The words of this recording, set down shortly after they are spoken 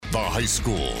the high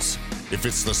schools. If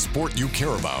it's the sport you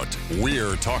care about,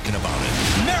 we're talking about it.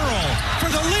 Merrill for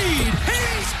the lead.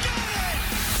 He's got it!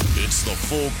 It's the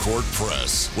Full Court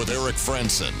Press with Eric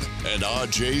Frandsen and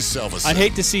Ajay Salvesen. I'd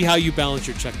hate to see how you balance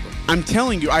your checkbook. I'm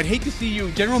telling you, I'd hate to see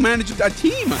you general manage a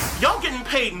team. Y'all getting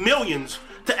paid millions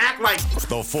to act like...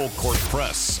 The Full Court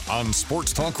Press on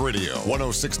Sports Talk Radio,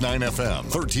 106.9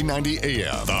 FM, 1390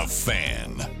 AM. The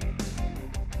Fan.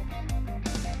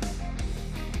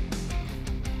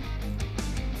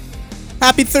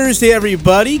 Happy Thursday,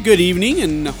 everybody. Good evening,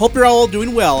 and hope you're all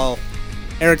doing well.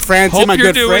 Eric Frandsen, my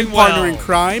good friend, partner in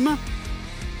crime.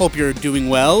 Hope you're doing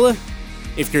well.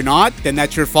 If you're not, then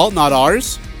that's your fault, not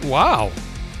ours. Wow.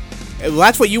 Well,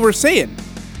 that's what you were saying.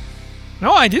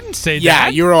 No, I didn't say that. Yeah,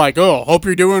 you were like, oh, hope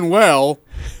you're doing well.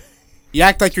 You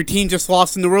act like your team just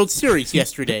lost in the World Series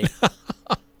yesterday.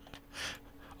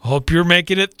 Hope you're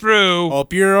making it through.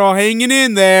 Hope you're all hanging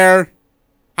in there.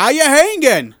 How you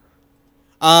hanging?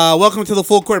 Welcome to the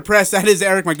Full Court Press. That is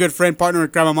Eric, my good friend, partner in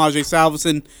crime, Ajay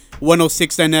Salvesen,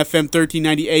 106.9 FM,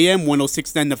 1390 AM,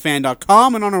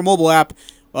 106.9thefan.com, and on our mobile app,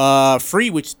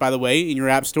 free, which is, by the way, in your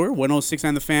app store,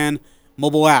 106.9 The Fan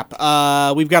mobile app.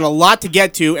 We've got a lot to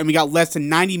get to, and we got less than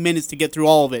 90 minutes to get through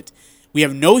all of it. We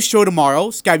have no show tomorrow.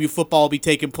 Skyview football will be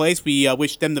taking place. We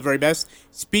wish them the very best.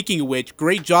 Speaking of which,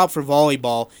 great job for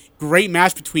volleyball. Great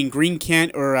match between Green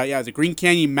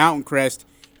Canyon Mountain Crest.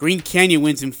 Green Canyon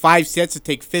wins in 5 sets to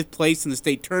take 5th place in the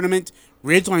state tournament.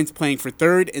 Ridgeline's playing for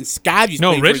 3rd, and Skyview's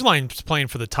Ridgeline's playing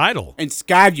for the title. And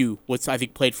Skyview I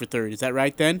think played for 3rd. Is that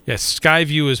right then? Yes,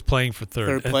 Skyview is playing for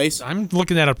 3rd. 3rd place. I'm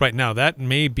looking that up right now. That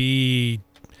may be...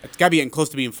 It's got to be getting close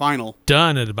to being final.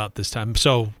 Done at about this time.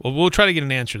 So we'll try to get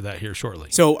an answer to that here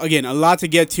shortly. So, again, a lot to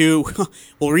get to.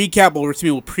 We'll recap. We'll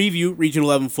preview Region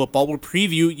 11 football. We'll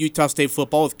preview Utah State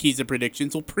football with keys and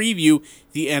predictions. We'll preview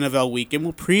the NFL weekend.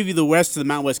 We'll preview the rest of the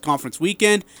Mountain West Conference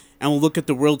weekend. And we'll look at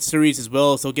the World Series as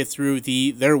well as they'll get through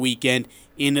their weekend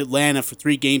in Atlanta for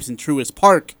 3 games in Truist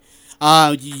Park.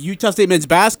 Utah State men's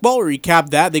basketball, we'll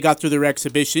recap that. They got through their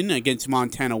exhibition against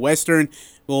Montana Western.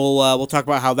 We'll talk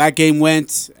about how that game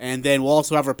went, and then we'll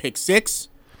also have our pick 6.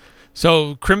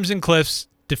 So Crimson Cliffs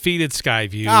defeated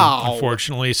Skyview,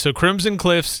 unfortunately. So Crimson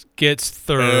Cliffs gets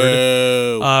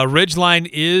 3rd. Ridgeline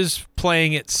is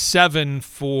playing at 7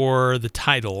 for the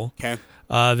title. Okay.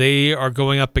 They are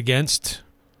going up against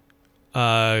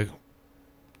Desert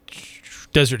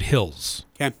Hills.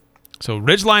 Okay. So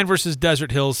Ridgeline versus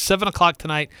Desert Hills, 7 o'clock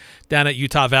tonight down at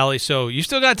Utah Valley. So you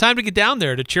still got time to get down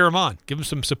there to cheer them on. Give them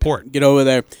some support. Get over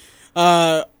there.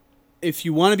 If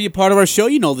you want to be a part of our show,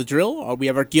 you know the drill. We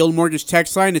have our Guild Mortgage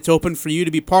text line. It's open for you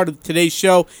to be part of today's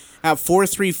show at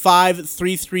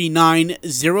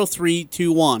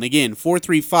 435-339-0321. Again,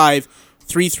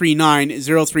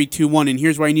 435-339-0321. And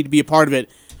here's why you need to be a part of it.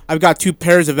 I've got 2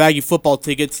 pairs of Aggie football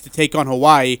tickets to take on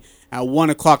Hawaii at 1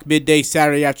 o'clock midday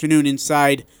Saturday afternoon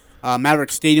inside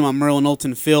Maverick Stadium on Merlin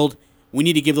Olton Field. We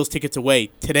need to give those tickets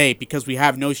away today because we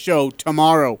have no show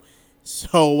tomorrow.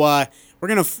 So we're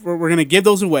gonna give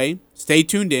those away. Stay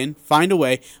tuned in. Find a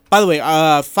way. By the way,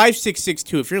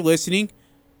 5662. If you're listening,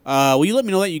 will you let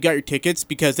me know that you got your tickets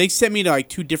because they sent me to like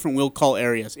 2 different will call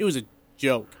areas. It was a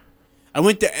joke.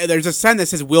 There's a sign that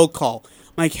says will call.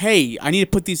 I'm like, hey, I need to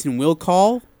put these in will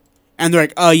call, and they're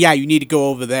like, oh yeah, you need to go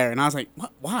over there. And I was like,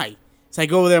 what? Why? So I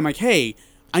go over there. I'm like, hey,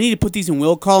 I need to put these in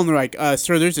will call. And they're like,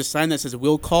 sir, there's a sign that says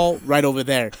will call right over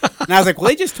there. And I was like, well,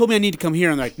 they just told me I need to come here.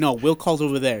 And they're like, no, will call's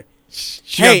over there.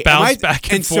 Hey, bounce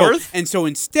back and forth? So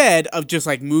instead of just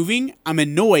like moving, I'm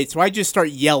annoyed. So I just start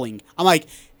yelling. I'm like,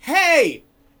 hey,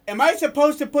 am I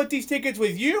supposed to put these tickets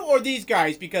with you or these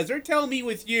guys? Because they're telling me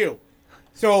with you.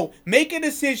 So make a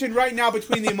decision right now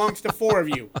between amongst the 4 of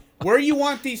you. Where you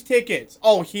want these tickets?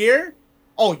 Oh, here?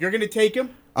 Oh, you're going to take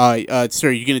them?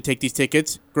 Sir, you're going to take these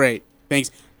tickets? Great.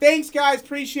 Thanks. Thanks, guys.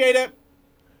 Appreciate it.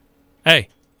 Hey,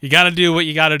 you got to do what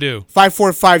you got to do.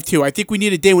 5452. I think we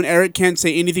need a day when Eric can't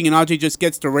say anything and Ajay just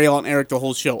gets to rail on Eric the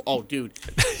whole show. Oh, dude.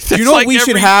 You know what we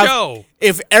should have? Show.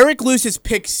 If Eric loses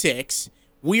pick 6,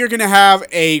 we are going to have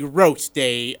a roast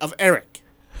day of Eric.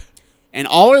 And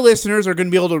all our listeners are going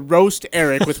to be able to roast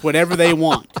Eric with whatever they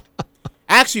want.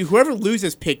 Actually, whoever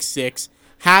loses pick 6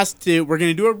 we're going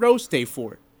to do a roast day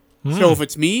for it. So if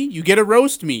it's me, you get to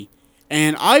roast me.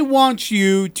 And I want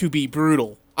you to be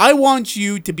brutal. I want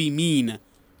you to be mean.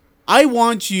 I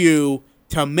want you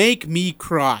to make me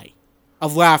cry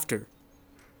of laughter.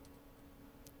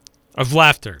 Of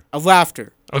laughter. Of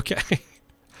laughter. Okay.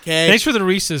 Okay. Thanks for the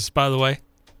Reese's, by the way.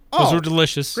 Those were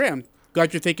delicious. Graham,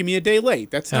 glad you're taking me a day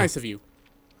late. That's nice of you.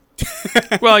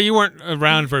 Well, you weren't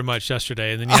around very much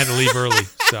yesterday, and then you had to leave early.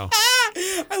 So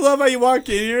I love how you walk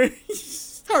in here. You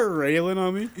start railing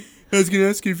on me. I was going to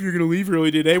ask you if you're going to leave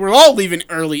early today. We're all leaving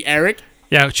early, Eric.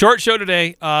 Yeah, short show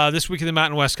today, this week in the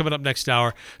Mountain West, coming up next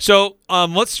hour. So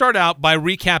let's start out by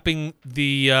recapping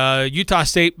the Utah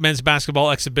State men's basketball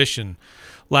exhibition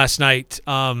last night.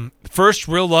 First,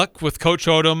 real luck with Coach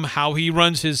Odom, how he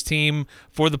runs his team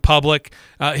for the public.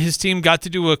 His team got to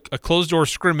do a closed-door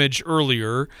scrimmage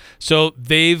earlier, so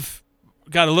they've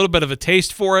got a little bit of a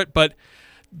taste for it, but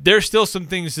there's still some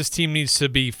things this team needs to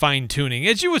be fine-tuning,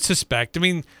 as you would suspect. I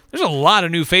mean, there's a lot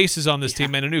of new faces on this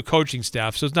team and a new coaching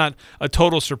staff, so it's not a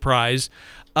total surprise.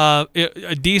 A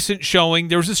decent showing.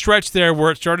 There was a stretch there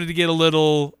where it started to get a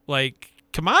little like,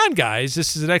 come on, guys,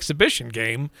 this is an exhibition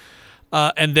game.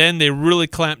 And then they really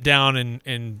clamped down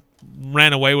and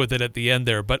ran away with it at the end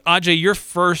there. But, Ajay, your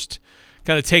first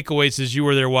kind of takeaways as you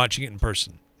were there watching it in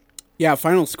person. Yeah,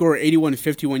 final score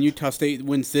 81-51. Utah State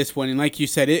wins this one, and like you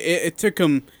said, it took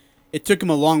them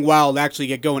a long while to actually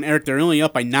get going. Eric, they're only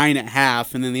up by 9 at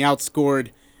half, and then they outscored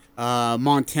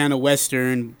Montana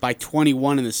Western by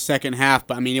 21 in the second half.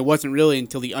 But I mean, it wasn't really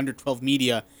until the under 12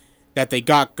 media that they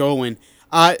got going.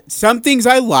 Some things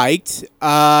I liked.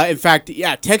 In fact,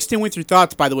 yeah, text in with your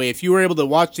thoughts. By the way, if you were able to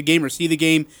watch the game or see the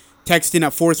game, text in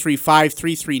at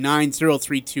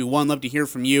 435-339-0321. Love to hear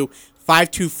from you.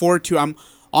 5242.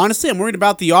 I'm worried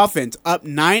about the offense. Up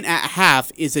 9 at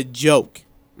half is a joke.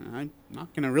 I'm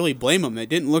not going to really blame them. They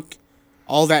didn't look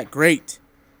all that great.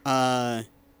 And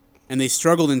they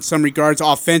struggled in some regards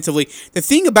offensively. The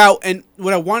thing about, and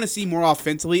what I want to see more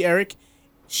offensively, Eric,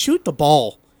 shoot the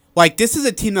ball. Like, this is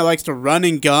a team that likes to run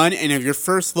and gun, and if your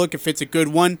first look, if it's a good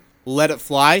one, let it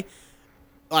fly.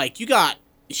 Like, you got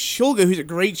Shulga, who's a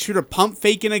great shooter, pump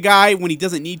faking a guy when he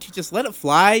doesn't need to. Just let it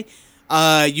fly.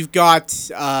 You've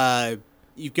got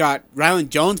Ryland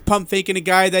Jones pump faking a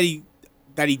guy that he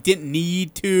didn't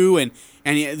need to, and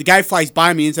the guy flies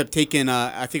by me, ends up taking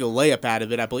I think a layup out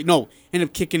of it. I believe ended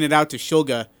up kicking it out to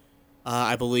Shulga,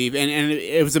 I believe, and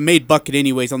it was a made bucket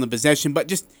anyways on the possession. But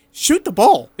just shoot the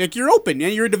ball, like you're open,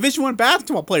 and you're a Division I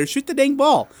basketball player. Shoot the dang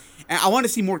ball. And I want to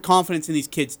see more confidence in these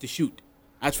kids to shoot.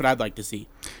 That's what I'd like to see.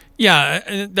 Yeah,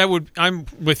 and I'm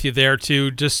with you there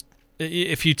too. Just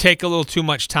if you take a little too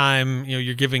much time,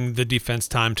 you're giving the defense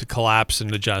time to collapse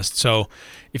and adjust. So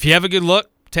if you have a good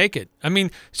look, take it. I mean,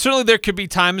 certainly there could be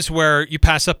times where you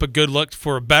pass up a good look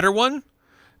for a better one,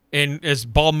 and as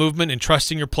ball movement and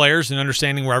trusting your players and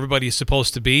understanding where everybody is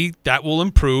supposed to be, that will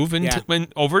improve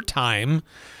over time.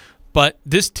 But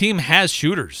this team has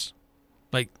shooters.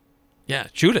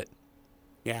 Shoot it.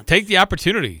 Yeah. Take the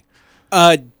opportunity.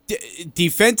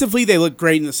 Defensively, they looked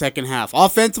great in the second half.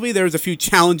 Offensively, there was a few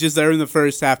challenges there in the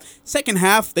first half. Second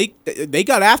half, they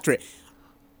got after it.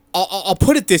 I'll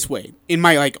put it this way in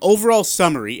my overall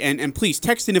summary, and please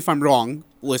text in if I'm wrong,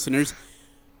 listeners.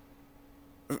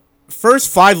 First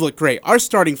five looked great. Our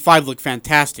starting five looked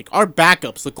fantastic. Our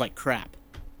backups look like crap.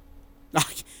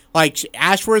 Like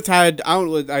Ashworth had, I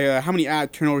don't know how many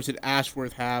turnovers did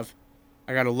Ashworth have?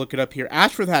 I got to look it up here.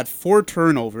 Ashworth had 4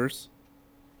 turnovers.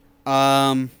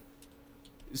 Zapala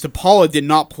did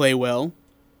not play well.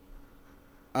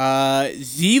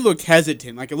 Z looked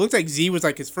hesitant. It looked like Z was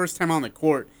his first time on the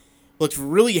court. Looked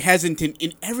really hesitant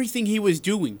in everything he was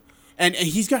doing. And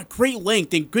he's got great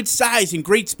length and good size and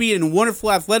great speed and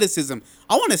wonderful athleticism.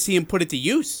 I want to see him put it to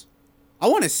use. I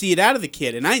want to see it out of the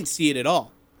kid, and I didn't see it at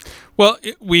all. Well,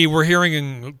 we were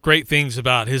hearing great things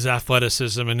about his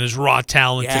athleticism and his raw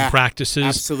talent in practices.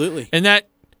 Absolutely. And that,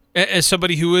 as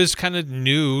somebody who is kind of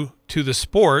new to the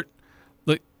sport,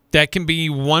 that can be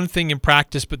one thing in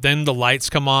practice, but then the lights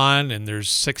come on and there's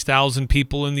 6,000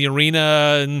 people in the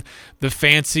arena and the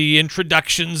fancy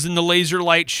introductions and the laser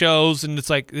light shows, and it's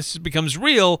this becomes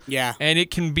real, and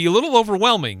it can be a little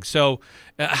overwhelming. So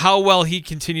how well he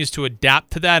continues to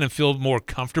adapt to that and feel more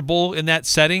comfortable in that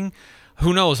setting,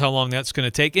 who knows how long that's going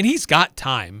to take. And he's got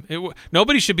time.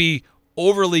 Nobody should be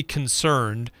overly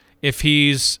concerned if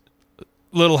he's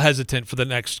little hesitant for the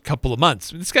next couple of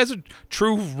months. This guy's a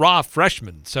true raw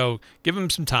freshman, so give him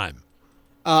some time.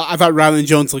 I thought Ryland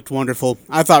Jones looked wonderful.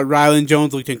 I thought Ryland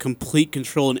Jones looked in complete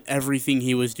control in everything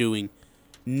he was doing.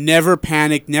 Never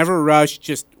panicked, never rushed,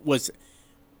 just was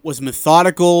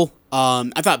methodical.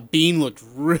 I thought Bean looked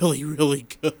really, really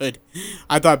good.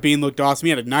 I thought Bean looked awesome.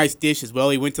 He had a nice dish as well.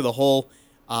 He went to the hole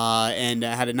and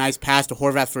had a nice pass to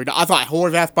Horvath. I thought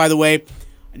Horvath, by the way,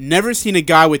 never seen a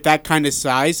guy with that kind of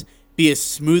size be as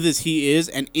smooth as he is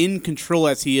and in control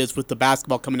as he is with the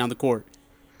basketball coming down the court.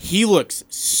 He looks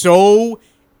so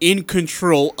in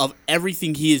control of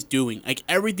everything he is doing.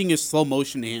 Everything is slow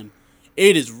motion to him.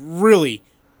 It is really,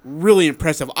 really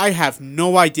impressive. I have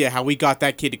no idea how we got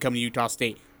that kid to come to Utah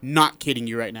State. Not kidding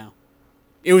you right now.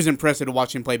 it was impressive to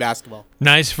watch him play basketball.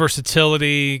 Nice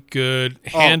versatility, good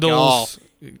handles,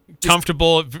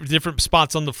 comfortable at different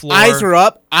spots on the floor. Eyes are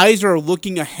up. Eyes are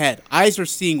looking ahead. Eyes are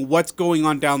seeing what's going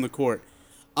on down the court.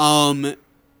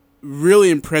 Really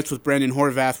impressed with Brendan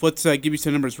Horvath. Let's give you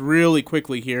some numbers really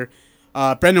quickly here.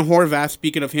 Brendan Horvath,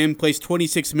 speaking of him, plays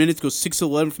 26 minutes, goes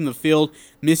 6-11 from the field,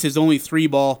 misses only 3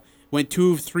 ball, went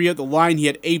 2 of 3 at the line. He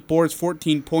had 8 boards,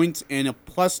 14 points, and a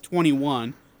plus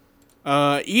 21.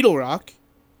 Edelrock.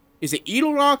 Is it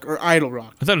Edelrock or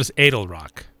Idlerock? I thought it was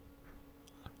Edelrock.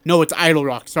 No, it's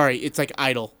Idlerock. Sorry, it's like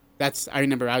Idle. I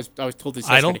remember. I was told this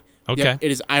Idle? yesterday. Okay. Yep,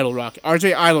 it is Idlerock.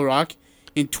 RJ Idlerock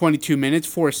in 22 minutes,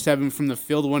 4-7 from the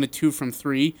field, 1-2 from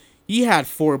 3. He had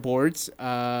 4 boards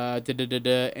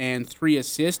and 3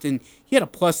 assists, and he had a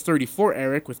plus 34,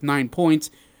 Eric, with 9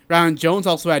 points. Ryan Jones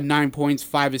also had 9 points,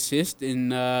 5 assists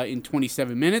in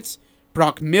 27 minutes.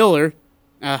 Brock Miller,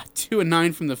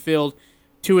 2-9 from the field,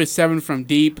 2-7 from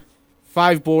deep,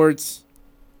 5 boards,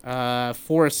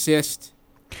 4 assists.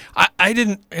 I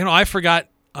didn't, I forgot.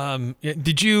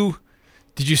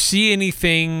 Did you see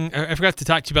anything? I forgot to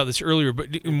talk to you about this earlier,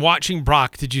 but in watching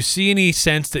Brock, did you see any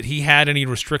sense that he had any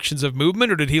restrictions of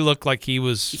movement, or did he look like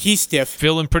he's stiff,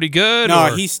 feeling pretty good?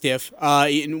 No, he's stiff.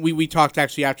 We talked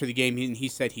actually after the game, and he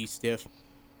said he's stiff.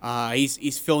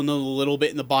 He's feeling a little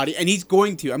bit in the body, and he's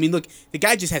going to. I mean, look, the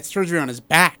guy just had surgery on his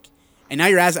back, and now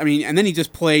and then he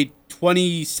just played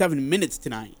 27 minutes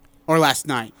tonight or last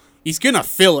night. He's gonna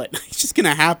feel it. It's just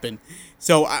gonna happen.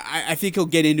 So I think he'll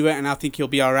get into it, and I think he'll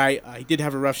be all right. He did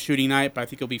have a rough shooting night, but I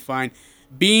think he'll be fine.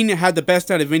 Bean had the best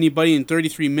out of anybody in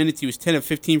 33 minutes. He was 10 of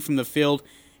 15 from the field.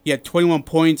 He had 21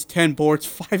 points, 10 boards,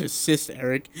 5 assists,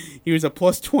 Eric. He was a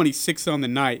plus 26 on the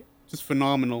night. Just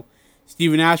phenomenal.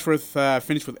 Stephen Ashworth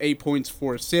finished with 8 points,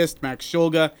 4 assists. Max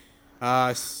Shulga,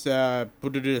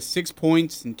 6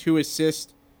 points and 2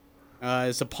 assists.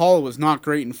 Zapala was not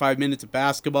great in 5 minutes of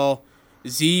basketball.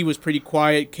 Z was pretty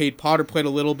quiet. Cade Potter played a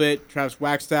little bit. Travis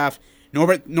Wagstaff.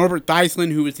 Norbert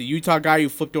Dysland, who was the Utah guy who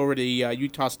flipped over to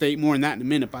Utah State. More on that in a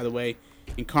minute, by the way.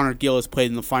 And Connor Gillis played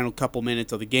in the final couple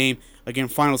minutes of the game. Again,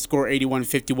 final score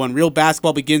 81-51. Real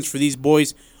basketball begins for these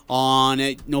boys on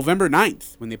November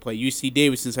 9th when they play UC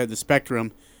Davis inside the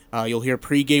Spectrum. You'll hear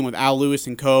pregame with Al Lewis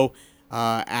and co.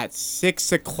 At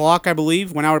 6 o'clock, I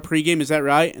believe. 1 hour pregame, is that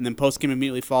right? And then postgame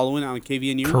immediately following on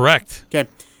KVNU? Correct. Okay.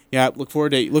 Yeah, look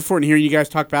forward to hearing you guys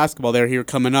talk basketball here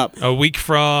coming up. A week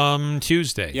from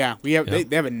Tuesday. Yeah, they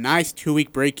have a nice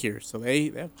 2-week break here, so they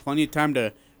have plenty of time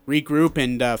to regroup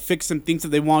and fix some things that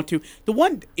they want to. The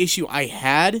one issue I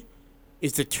had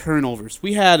is the turnovers.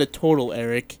 We had a total,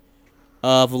 Eric,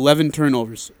 of 11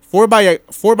 turnovers. 4 by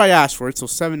Ashford, so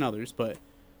 7 others, but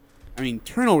I mean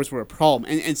turnovers were a problem,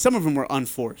 and some of them were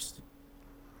unforced.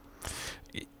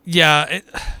 Yeah,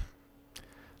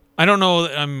 I don't know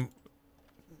that I'm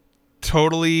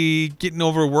totally getting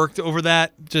overworked over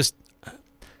that. Just,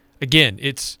 again,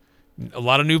 it's a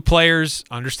lot of new players,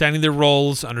 understanding their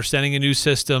roles, understanding a new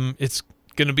system. It's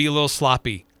going to be a little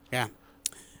sloppy. Yeah.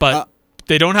 But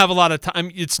they don't have a lot of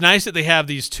time. It's nice that they have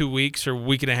these 2 weeks or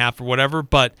week and a half or whatever,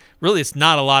 but really it's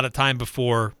not a lot of time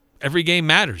before every game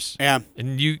matters. Yeah.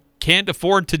 And you can't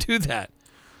afford to do that.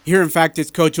 Here, in fact, it's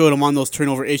Coach Odom on those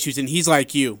turnover issues, and he's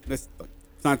like you. Let's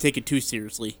not take it too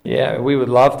seriously. Yeah, we would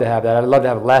love to have that. I'd love to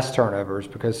have less turnovers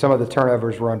because some of the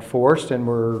turnovers were unforced and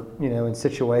were, in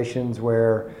situations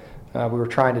where we were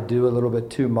trying to do a little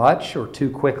bit too much or too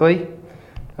quickly.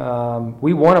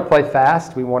 We want to play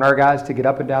fast. We want our guys to get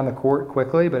up and down the court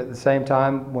quickly, but at the same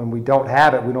time, when we don't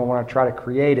have it, we don't want to try to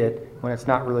create it when it's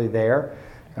not really there.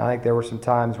 I think there were some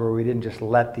times where we didn't just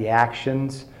let the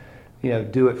actions,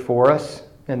 do it for us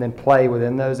and then play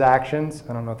within those actions.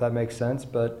 I don't know if that makes sense,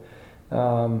 but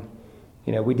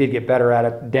we did get better at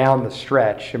it down the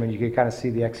stretch. I mean, you could kind of see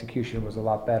the execution was a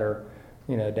lot better,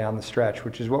 down the stretch,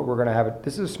 which is what we're going to have.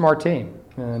 This is a smart team,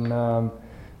 and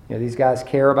these guys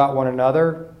care about one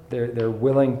another. They're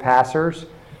willing passers,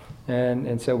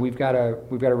 and so we've got to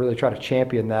really try to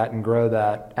champion that and grow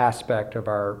that aspect of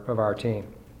our team.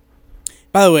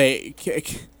 By the way,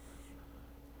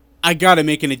 I got to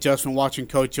make an adjustment watching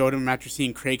Coach Odom after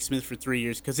seeing Craig Smith for 3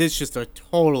 years because it's just a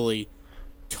totally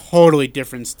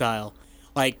different style.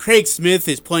 Like, Craig Smith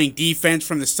is playing defense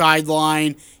from the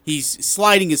sideline. He's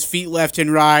sliding his feet left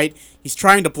and right. He's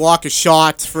trying to block a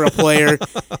shot for a player.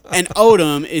 And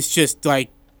Odom is just,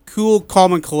 cool,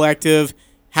 calm, and collective,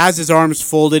 has his arms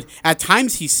folded. At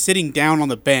times, he's sitting down on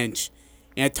the bench.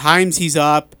 And at times, he's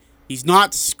up. He's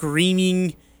not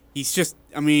screaming. He's just,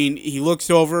 he looks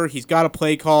over. He's got a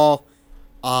play call.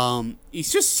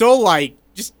 He's just so,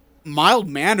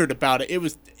 mild-mannered about it. It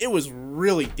was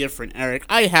really different, Eric.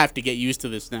 I have to get used to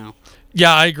this now.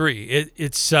 Yeah, I agree.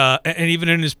 It's and even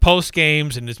in his post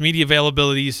games and his media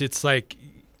availabilities, it's like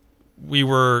we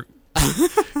were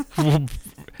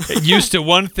used to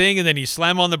one thing, and then you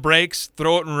slam on the brakes,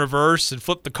 throw it in reverse, and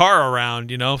flip the car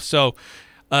around. So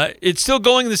it's still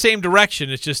going in the same direction.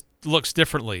 It just looks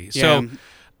differently. Yeah.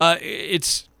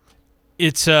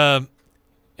 So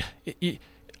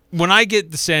when I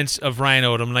get the sense of Ryan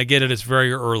Odom, and I get it, it's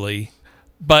very early,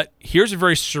 but here's a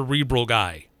very cerebral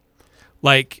guy.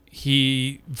 Like,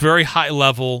 he very high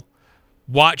level,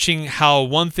 watching how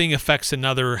one thing affects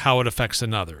another, how it affects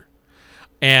another.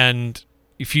 And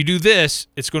if you do this,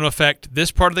 it's going to affect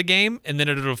this part of the game, and then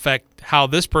it'll affect how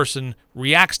this person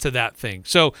reacts to that thing.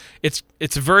 So it's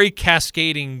a very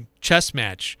cascading chess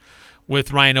match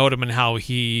with Ryan Odom and how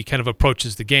he kind of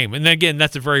approaches the game. And then again,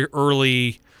 that's a very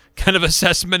early kind of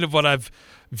assessment of what I've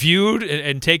viewed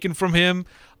and taken from him.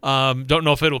 Don't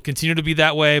know if it'll continue to be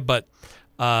that way, but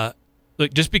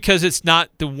look, just because it's not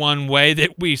the one way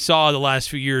that we saw the last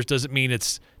few years doesn't mean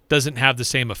it doesn't have the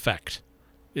same effect.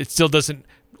 It still doesn't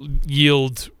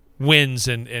yield wins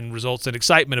and results and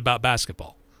excitement about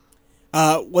basketball.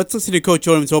 Let's listen to Coach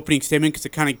Odom's opening statement because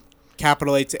it kind of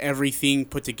capitulates everything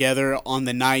put together on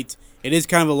the night. It is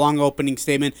kind of a long opening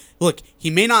statement. Look,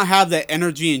 he may not have that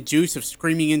energy and juice of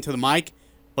screaming into the mic,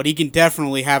 but he can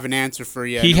definitely have an answer for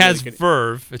you. He has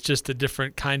verve. It's just a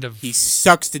different kind of He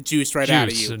sucks the juice right out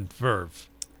of you. juice and verve.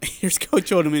 Here's Coach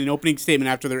Odom in an opening statement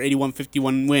after their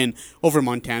 81-51 win over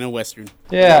Montana Western.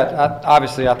 Yeah,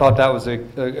 obviously I thought that was a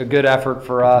good effort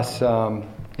for us.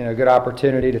 Good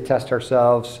opportunity to test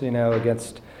ourselves,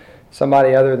 against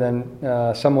somebody other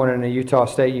than someone in a Utah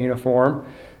State uniform.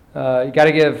 You got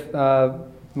to give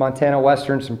Montana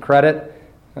Western some credit.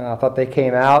 I thought they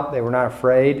came out. They were not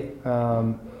afraid.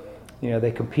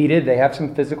 They competed. They have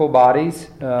some physical bodies.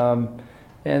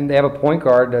 And they have a point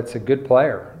guard that's a good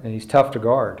player, and he's tough to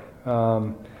guard.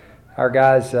 Our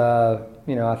guys,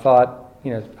 I thought,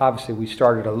 obviously we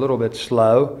started a little bit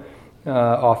slow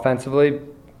offensively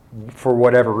for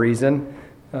whatever reason.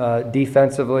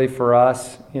 Defensively for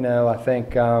us, I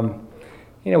think,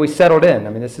 we settled in.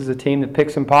 I mean, this is a team that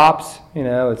picks and pops.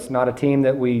 It's not a team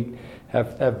that we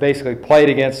have basically played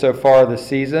against so far this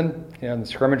season. In the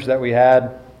scrimmage that we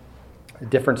had, a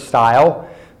different style,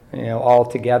 all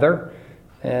together.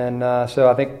 And so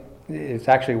I think it's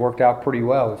actually worked out pretty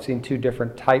well. We've seen two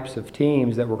different types of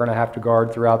teams that we're going to have to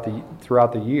guard throughout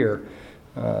the year.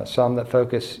 Some that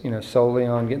focus, solely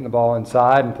on getting the ball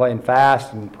inside and playing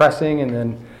fast and pressing, and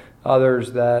then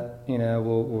others that,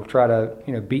 will try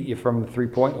to, beat you from the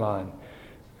three-point line.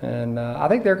 And I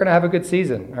think they're going to have a good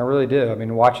season. I really do. I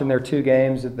mean, watching their two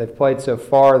games that they've played so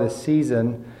far this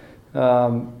season,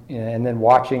 and then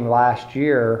watching last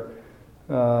year,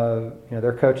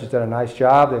 their coaches did a nice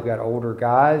job. They've got older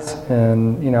guys,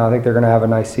 and I think they're going to have a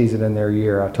nice season in their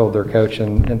year. I told their coach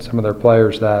and some of their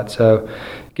players that. So,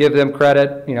 give them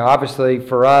credit. Obviously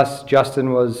for us,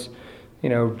 Justin was,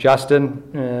 Justin,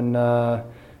 and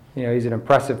he's an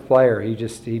impressive player.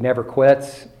 He never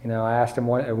quits. I asked him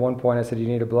at one point. I said, "You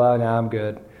need a blow?" "No, I'm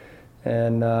good."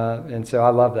 And so I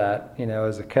love that.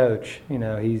 As a coach,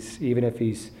 he's, even if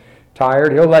he's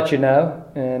tired, he'll let you know,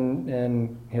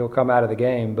 and he'll come out of the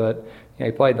game. But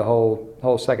he played the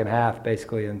whole second half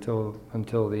basically until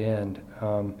the end.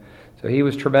 So he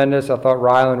was tremendous. I thought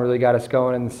Rylan really got us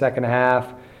going in the second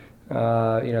half.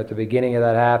 At the beginning of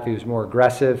that half, he was more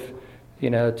aggressive,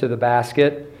 to the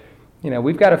basket.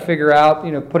 We've got to figure out,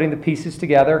 putting the pieces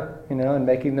together, and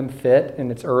making them fit.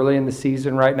 And it's early in the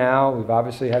season right now. We've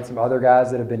obviously had some other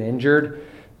guys that have been injured.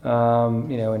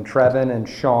 And Trevin and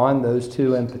Sean, those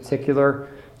two in particular,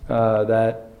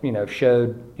 that,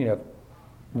 showed,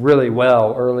 really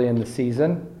well early in the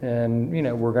season. And,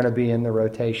 we're going to be in the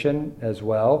rotation as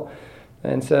well.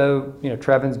 And so,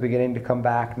 Trevin's beginning to come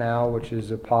back now, which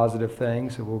is a positive thing.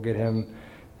 So we'll get him,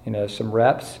 some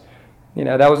reps.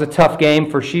 That was a tough game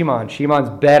for Shimon. Shimon's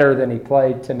better than he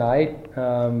played tonight.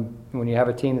 When you have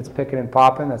a team that's picking and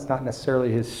popping, that's not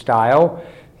necessarily his style.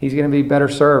 He's going to be better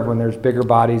served when there's bigger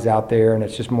bodies out there, and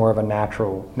it's just more of a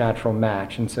natural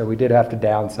match. And so we did have to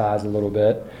downsize a little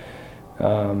bit.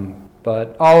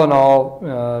 But all in all,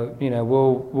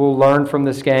 we'll learn from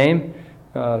this game.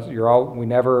 We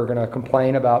never are going to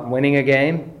complain about winning a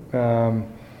game.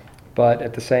 But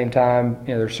at the same time,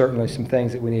 there's certainly some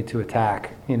things that we need to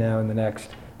attack, in the next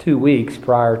 2 weeks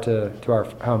prior to our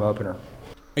home opener.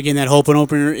 Again, that home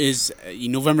opener is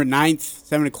November 9th,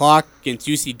 7 o'clock against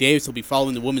UC Davis. We'll be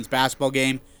following the women's basketball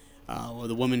game.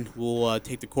 The women will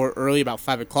take the court early, about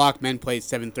 5 o'clock. Men play at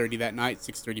 7:30 that night,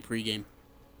 6:30 pregame.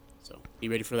 So be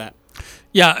ready for that.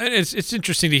 Yeah, and it's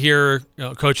interesting to hear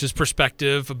Coach's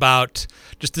perspective about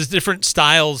just the different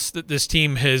styles that this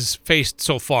team has faced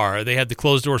so far. They had the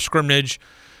closed-door scrimmage,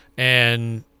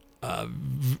 and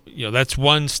that's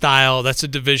one style. That's a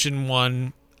Division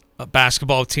I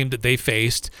basketball team that they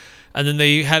faced. And then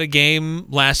they had a game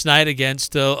last night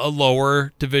against a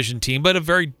lower division team, but a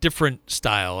very different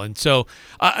style. And so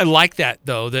I like that,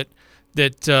 though, that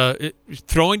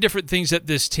throwing different things at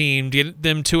this team, get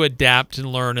them to adapt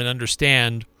and learn and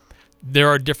understand there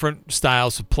are different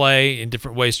styles of play and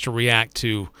different ways to react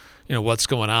to what's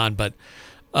going on. But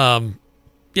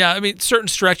certain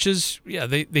stretches,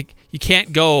 you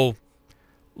can't go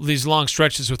these long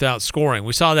stretches without scoring.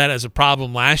 We saw that as a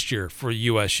problem last year for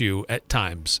USU at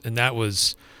times, and that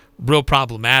was real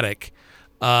problematic.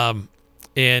 Who's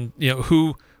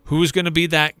going to be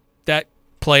that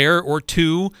player or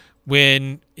two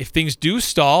when if things do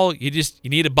stall, you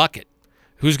need a bucket.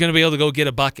 Who's going to be able to go get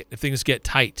a bucket if things get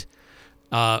tight?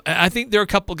 I think there are a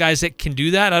couple guys that can do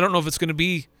that. I don't know if it's going to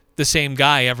be the same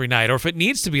guy every night or if it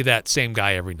needs to be that same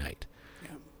guy every night.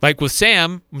 Like with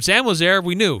Sam, when Sam was there,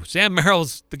 we knew Sam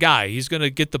Merrill's the guy. He's going to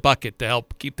get the bucket to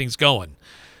help keep things going.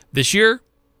 This year,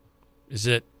 is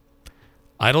it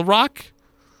Idle Rock?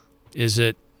 Is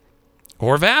it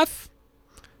Horvath?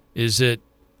 Is it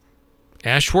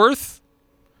Ashworth?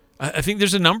 I think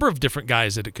there's a number of different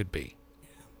guys that it could be.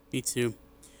 Me too.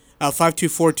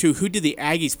 5242, who did the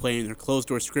Aggies play in their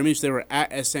closed-door scrimmage? They were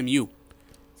at SMU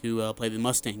to play the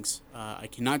Mustangs. I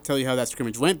cannot tell you how that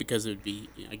scrimmage went because it would be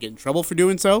I get in trouble for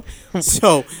doing so.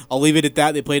 So I'll leave it at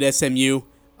that. They played SMU,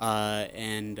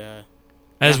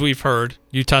 as we've heard,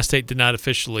 Utah State did not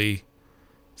officially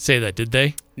say that, did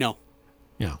they? No.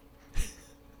 No.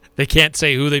 They can't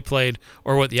say who they played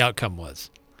or what the outcome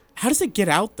was. How does it get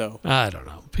out, though? I don't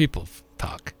know. People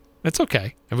talk. It's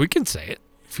okay. And we can say it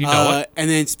if you know it. And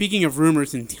then speaking of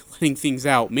rumors and letting things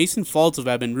out, Mason Faltz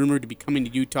have been rumored to be coming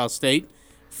to Utah State.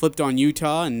 Flipped on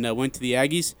Utah and went to the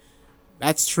Aggies.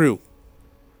 That's true.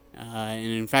 And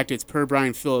in fact, it's per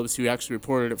Brian Phillips, who actually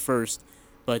reported it first.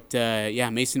 But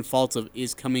Mason Faltz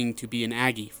is coming to be an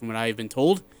Aggie, from what I've been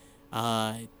told.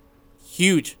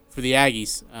 Huge for the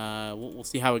Aggies. We'll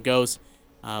see how it goes.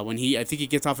 I think he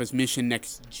gets off his mission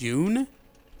next June,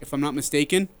 if I'm not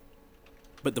mistaken.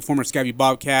 But the former Scabby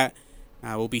Bobcat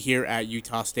will be here at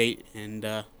Utah State, and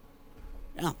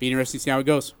be interesting to see how it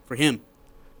goes for him.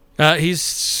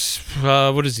 He's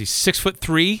what is he?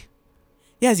 6'3"?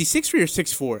 Yeah, is he 6'3" or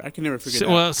 6'4"? I can never figure that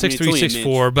out. Well, 6'3",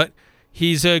 6'4", but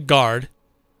he's a guard.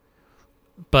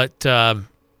 But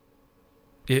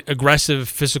aggressive,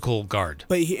 physical guard.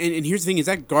 But and here's the thing: is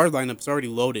that guard lineup's already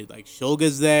loaded. Like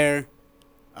Shulga's there.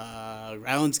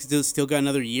 Ryland's still got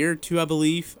another year or two, I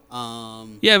believe.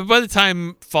 But by the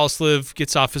time Falsliv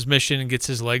gets off his mission and gets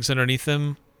his legs underneath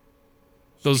him,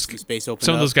 some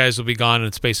of those guys will be gone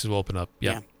and spaces will open up.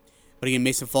 Yeah. But again,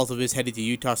 Mason Falsliv is headed to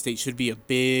Utah State. Should be a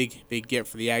big, big get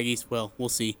for the Aggies. Well, we'll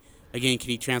see. Again, can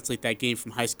he translate that game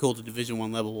from high school to Division I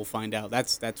level? We'll find out.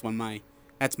 That's my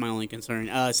only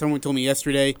concern. Someone told me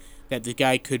yesterday that the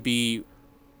guy could be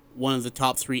one of the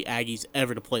top 3 Aggies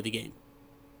ever to play the game.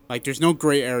 Like, there's no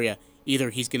gray area.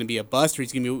 Either he's going to be a bust or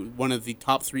he's going to be one of the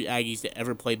top 3 Aggies to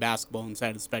ever play basketball inside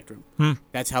of the spectrum.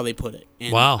 That's how they put it.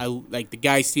 And wow. The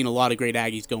guy's seen a lot of great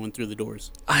Aggies going through the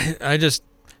doors.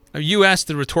 You asked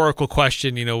the rhetorical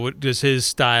question, what does his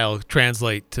style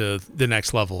translate to the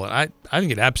next level? I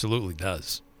think it absolutely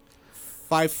does.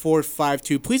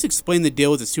 5452. Please explain the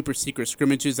deal with the super secret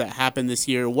scrimmages that happened this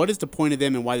year. What is the point of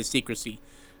them and why the secrecy?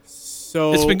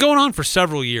 So it's been going on for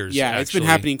several years. Yeah, It's been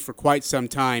happening for quite some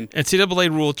time. NCAA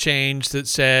rule change that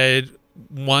said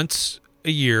once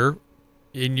a year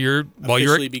in your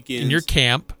in your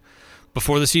camp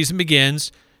before the season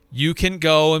begins, you can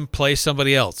go and play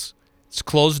somebody else. It's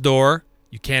closed door.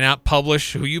 You can't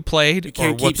publish who you played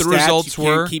or what the results were.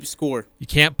 You can't keep score. You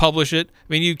can't publish it. I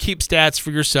mean, you keep stats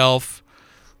for yourself,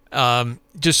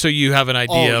 just so you have an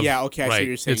idea. Oh, yeah, okay, I see what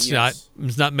you're saying.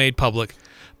 It's not made public.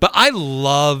 But I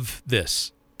love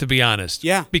this, to be honest.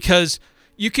 Yeah. Because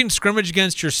you can scrimmage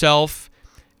against yourself,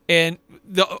 and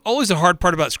always the hard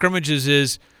part about scrimmages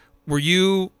is,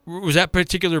 was that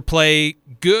particular play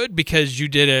good because you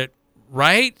did it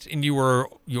right and you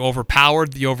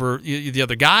overpowered the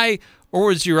other guy, or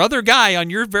was your other guy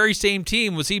on your very same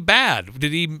team, was he bad?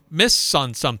 Did he miss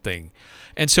on something?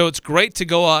 And so it's great to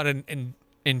go out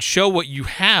and show what you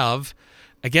have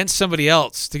against somebody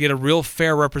else to get a real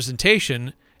fair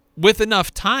representation with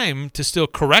enough time to still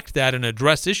correct that and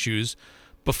address issues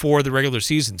before the regular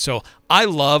season. So I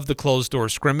love the closed-door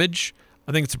scrimmage.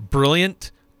 I think it's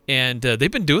brilliant, and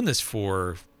they've been doing this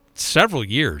for several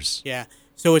years. Yeah.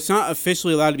 So it's not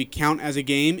officially allowed to be count as a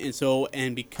game,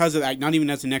 and because of that, not even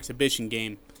as an exhibition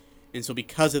game. And so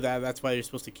because of that, that's why you're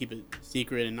supposed to keep it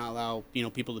secret and not allow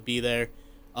people to be there.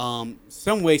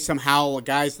 Some way, somehow,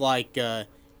 guys like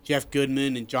Jeff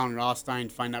Goodman and John Rothstein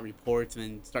find out reports and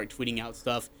then start tweeting out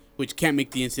stuff, which can't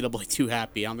make the NCAA too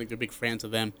happy. I don't think they're big fans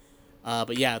of them.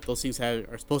 But yeah, those things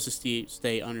are supposed to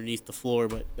stay underneath the floor,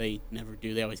 but they never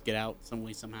do. They always get out some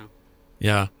way, somehow.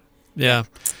 Yeah.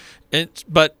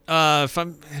 But if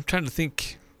I'm trying to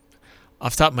think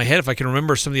off the top of my head, if I can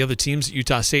remember some of the other teams that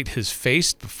Utah State has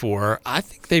faced before, I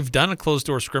think they've done a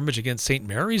closed-door scrimmage against St.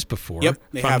 Mary's before,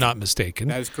 if I'm not mistaken.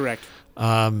 That is correct.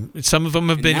 Some of them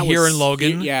have been here in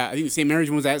Logan. Yeah, I think St. Mary's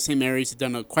one was at St. Mary's. They've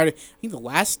done I think the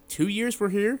last 2 years were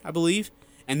here, I believe.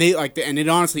 And and it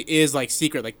honestly is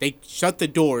secret. They shut the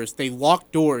doors. They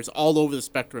lock doors all over the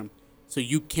spectrum. So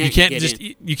you can't get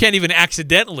in. You can't even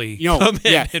accidentally come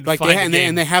in and find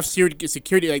and they have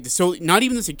security. So not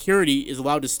even the security is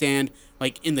allowed to stand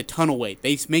in the tunnelway.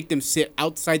 They make them sit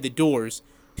outside the doors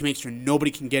to make sure nobody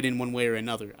can get in one way or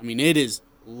another. I mean, it is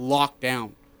locked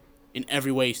down in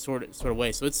every way, sort of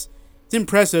way. So it's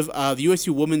impressive. The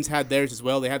USU women's had theirs as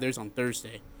well. They had theirs on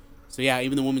Thursday. So yeah,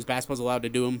 even the women's basketball's allowed to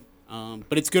do them.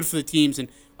 But it's good for the teams. And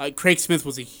Craig Smith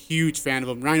was a huge fan of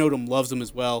them. Ryan Odom loves them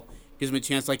as well. Gives them a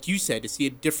chance, like you said, to see a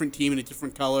different team in a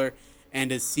different color and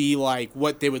to see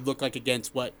what they would look like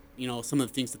against what some of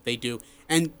the things that they do.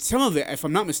 And some of it, if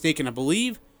I'm not mistaken, I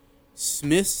believe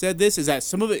Smith said this, is that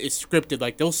some of it is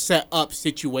scripted. They'll set up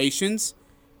situations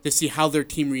to see how their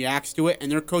team reacts to it,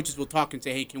 and their coaches will talk and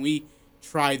say, hey, can we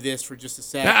try this for just a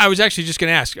second? I was actually just going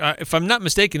to ask, if I'm not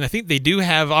mistaken, I think they do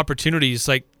have opportunities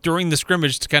during the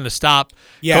scrimmage to kind of stop.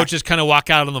 Yeah. Coaches kind of walk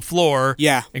out on the floor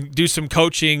and do some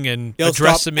coaching and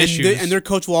address some issues. And their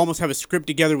coach will almost have a script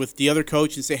together with the other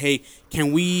coach and say, hey,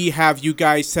 can we have you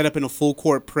guys set up in a full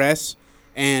court press?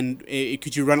 And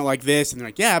could you run it like this? And they're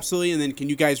like, yeah, absolutely. And then can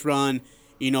you guys run,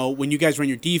 when you guys run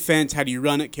your defense, how do you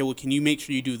run it? Okay, well, can you make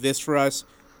sure you do this for us?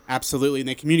 Absolutely. And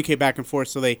they communicate back and forth,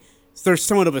 so there's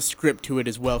somewhat of a script to it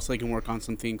as well, so they can work on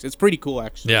some things. It's pretty cool,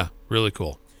 actually. Yeah, really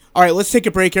cool. All right, let's take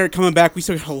a break, Eric. Coming back, we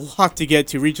still got a lot to get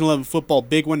to. Regional 11 football,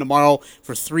 big one tomorrow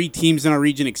for 3 teams in our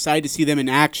region. Excited to see them in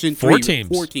action. 4 teams.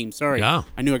 4 teams, sorry. Yeah.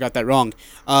 I knew I got that wrong.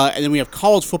 And then we have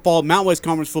college football, Mountain West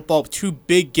Conference football, 2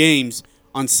 big games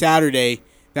on Saturday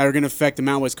that are going to affect the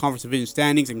Mountain West Conference Division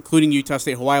standings, including Utah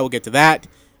State, Hawaii. We'll get to that.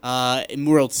 In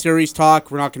World Series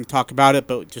talk, we're not going to talk about it,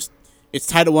 but it's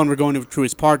Title I. We're going to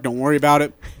Truist Park. Don't worry about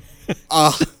it.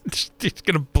 It's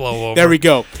going to blow over. There we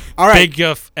go. All right.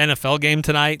 Big NFL game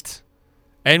tonight.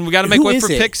 And we got to make way for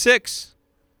Pick 6.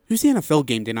 Who's the NFL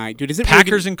game tonight, dude? Is it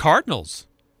Packers and Cardinals?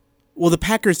 Well, the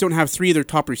Packers don't have 3 of their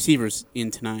top receivers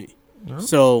in tonight. No.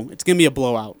 So it's going to be a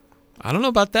blowout. I don't know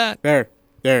about that. There.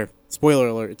 Spoiler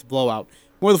alert. It's a blowout.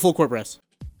 More of the full court press.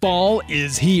 Fall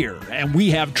is here, and we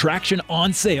have traction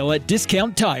on sale at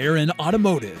Discount Tire and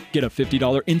Automotive. Get a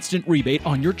 $50 instant rebate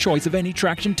on your choice of any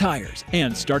Traction tires.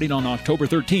 And starting on October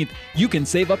 13th, you can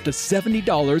save up to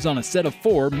 $70 on a set of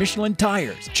 4 Michelin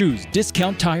tires. Choose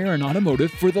Discount Tire and Automotive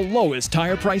for the lowest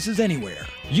tire prices anywhere.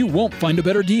 You won't find a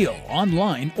better deal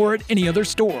online or at any other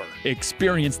store.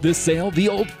 Experience this sale the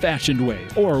old-fashioned way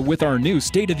or with our new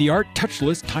state-of-the-art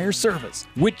touchless tire service.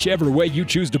 Whichever way you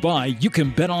choose to buy, you can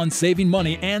bet on saving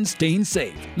money and staying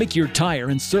safe. Make your tire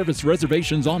and service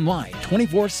reservations online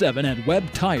 24/7 at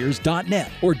webtires.net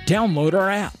or download our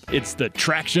app. It's the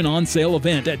Traction on Sale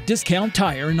event at Discount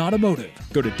Tire and Automotive.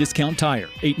 Go to Discount Tire,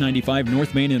 895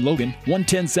 North Main in Logan,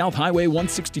 110 South Highway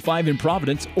 165 in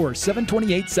Providence, or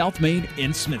 728 South Main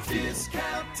in Smithfield.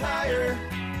 Discount Tire.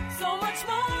 So much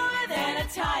more than a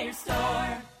tire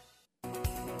store.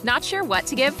 Not sure what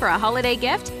to give for a holiday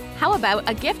gift? How about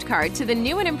a gift card to the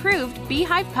new and improved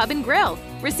Beehive Pub and Grill?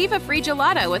 Receive a free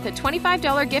gelato with a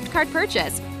 $25 gift card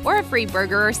purchase, or a free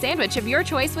burger or sandwich of your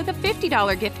choice with a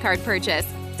 $50 gift card purchase.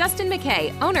 Dustin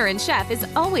McKay, owner and chef, is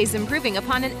always improving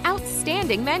upon an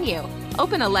outstanding menu.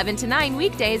 Open 11 to 9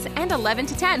 weekdays and 11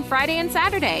 to 10 Friday and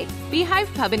Saturday.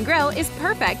 Beehive Pub and Grill is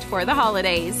perfect for the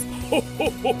holidays. Ho, ho,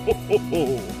 ho, ho, ho,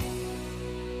 ho.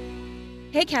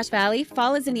 Hey Cache Valley,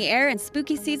 fall is in the air and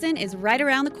spooky season is right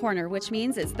around the corner, which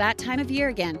means it's that time of year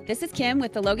again. This is Kim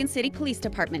with the Logan City Police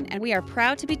Department, and we are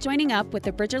proud to be joining up with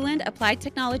the Bridgerland Applied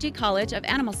Technology College of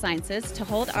Animal Sciences to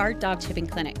hold our dog chipping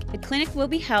clinic. The clinic will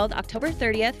be held October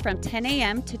 30th from 10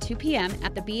 a.m. to 2 p.m.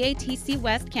 at the BATC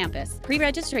West campus.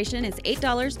 Pre-registration is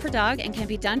 $8 per dog and can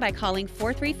be done by calling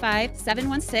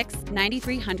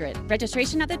 435-716-9300.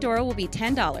 Registration at the door will be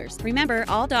 $10. Remember,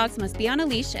 all dogs must be on a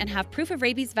leash and have proof of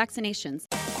rabies vaccinations.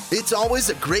 It's always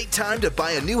a great time to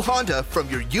buy a new Honda from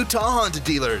your Utah Honda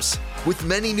dealers. With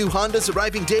many new Hondas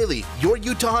arriving daily, your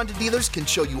Utah Honda dealers can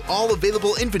show you all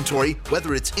available inventory,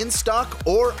 whether it's in stock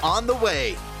or on the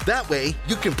way. That way,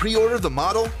 you can pre-order the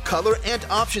model, color, and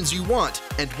options you want.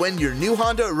 And when your new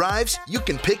Honda arrives, you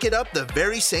can pick it up the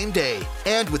very same day.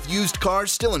 And with used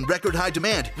cars still in record high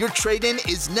demand, your trade-in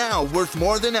is now worth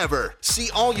more than ever.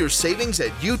 See all your savings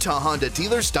at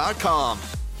UtahHondaDealers.com.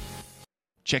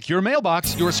 Check your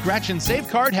mailbox. Your Scratch and Save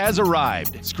card has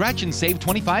arrived. Scratch and save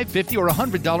 $25, $50, or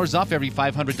 $100 off every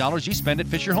 $500 you spend at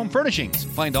Fisher Home Furnishings.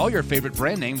 Find all your favorite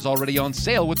brand names already on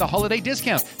sale with the holiday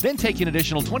discount. Then take an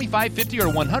additional $25, $50,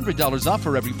 or $100 off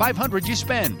for every $500 you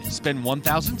spend. Spend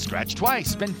 $1,000, scratch twice.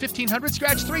 Spend $1,500,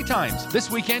 scratch 3 times. This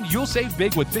weekend, you'll save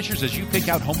big with Fisher's as you pick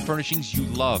out home furnishings you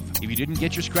love. If you didn't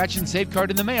get your Scratch and Save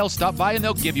card in the mail, stop by and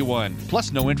they'll give you one.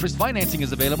 Plus, no interest financing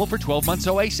is available for 12 months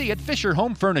OAC at Fisher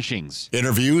Home Furnishings.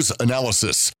 Interviews,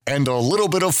 analysis, and a little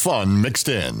bit of fun mixed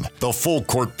in. The Full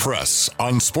Court Press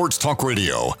on Sports Talk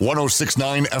Radio,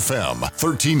 106.9 FM,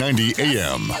 1390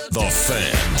 AM. The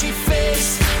Fan.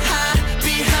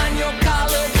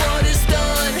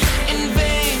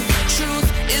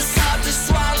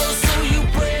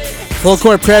 Full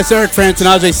Court Press, Eric Frandsen,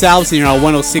 Ajay, Salvesen here on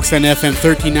 106.9 FM,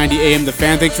 1390 AM. The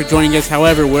Fan. Thanks for joining us,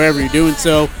 however, wherever you're doing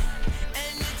so.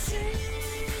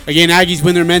 Again, Aggies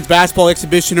win their men's basketball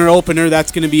exhibition or opener.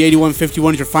 That's going to be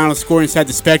 81-51 is your final score inside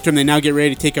the Spectrum. They now get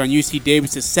ready to take on UC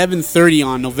Davis at 7:30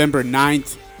 on November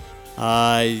 9th.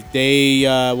 They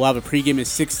will have a pregame at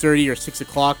 6:30 or 6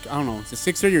 o'clock. I don't know. Is it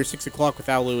 6:30 or 6 o'clock with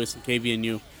Al Lewis and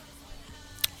KVNU?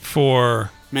 For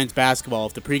men's basketball.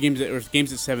 If the pregame's or if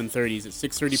game's at 7:30, is it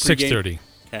 6:30 pregame? 6:30.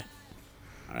 Okay.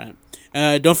 All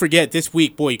right. Don't forget, this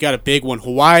week, boy, you got a big one.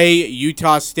 Hawaii,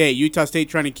 Utah State. Utah State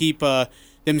trying to keep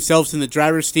themselves in the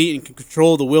driver's seat and can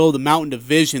control the will of the Mountain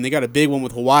Division. They got a big one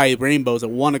with Hawaii Rainbows at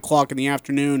 1 o'clock in the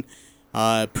afternoon.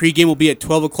 Pre-game will be at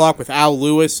 12 o'clock with Al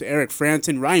Lewis, Eric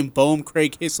Frandsen, Ryan Boehm,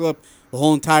 Craig Hislop. The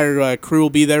whole entire crew will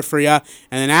be there for you. And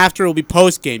then after, it will be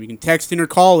post-game. You can text in or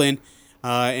call in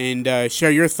and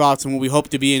share your thoughts on what we hope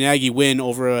to be an Aggie win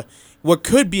over what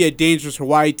could be a dangerous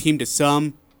Hawaii team to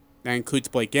some. That includes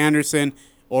Blake Anderson.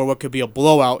 Or what could be a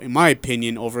blowout, in my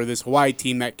opinion, over this Hawaii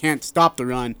team that can't stop the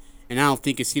run. And I don't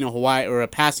think it's seen a Hawaii or a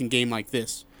passing game like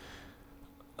this.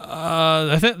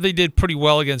 I think they did pretty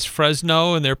well against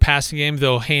Fresno in their passing game,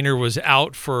 though Hainer was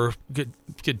out for a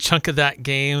good chunk of that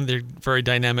game. They're a very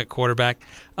dynamic quarterback.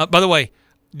 By the way,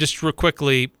 just real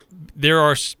quickly, there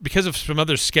are, because of some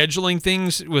other scheduling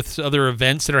things with other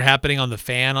events that are happening on the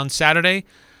Fan on Saturday,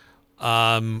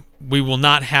 we will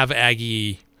not have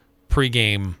Aggie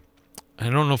pregame. I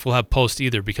don't know if we'll have post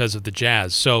either because of the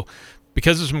Jazz. So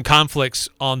because of some conflicts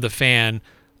on the Fan,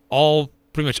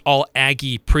 pretty much all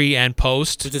Aggie pre and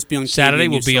post just be on Saturday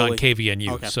KVNU will be solely. on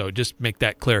KVNU. Okay. So just make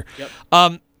that clear.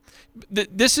 Yep.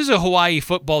 This is a Hawaii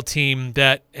football team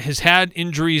that has had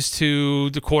injuries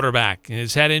to the quarterback,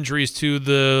 has had injuries to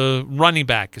the running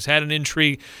back, has had an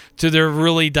injury to their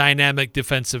really dynamic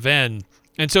defensive end.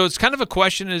 And so it's kind of a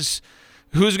question is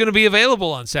who's going to be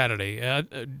available on Saturday.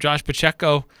 Josh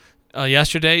Pacheco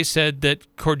yesterday said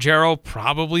that Cordero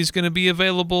probably is going to be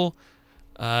available.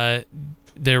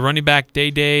 Their running back,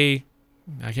 Day,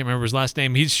 I can't remember his last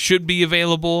name. He should be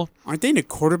available. Aren't they in a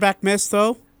quarterback mess,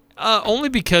 though? Only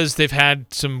because they've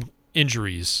had some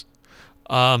injuries.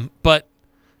 But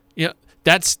you know,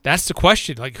 that's the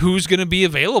question. Like, who's going to be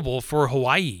available for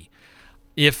Hawaii?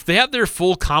 If they have their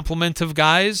full complement of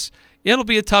guys, it'll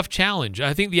be a tough challenge.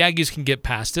 I think the Aggies can get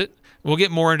past it. We'll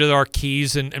get more into our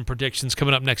keys and predictions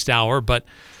coming up next hour, but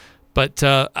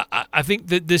I think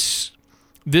that this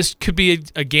could be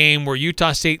a game where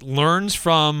Utah State learns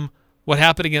from what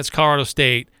happened against Colorado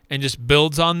State and just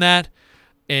builds on that.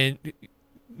 And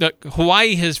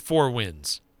Hawaii has 4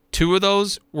 wins. 2 of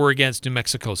those were against New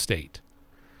Mexico State.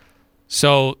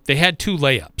 So they had 2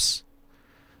 layups.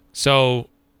 So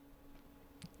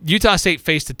Utah State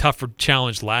faced a tougher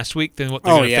challenge last week than what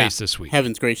they're going to face this week.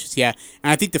 Heavens gracious, yeah.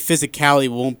 And I think the physicality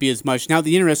won't be as much. Now,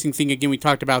 the interesting thing, again, we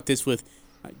talked about this with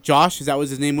Josh, is that what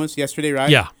his name was yesterday,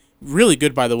 right? Yeah. Really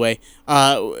good, by the way.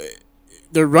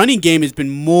 The running game has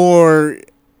been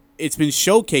it's been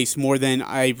showcased more than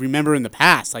I remember in the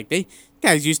past. Like, they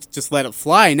guys used to just let it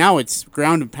fly. Now it's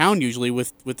ground and pound usually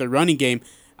with the running game.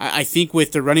 I think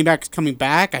with the running backs coming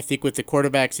back, I think with the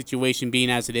quarterback situation being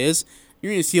as it is,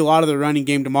 you're going to see a lot of the running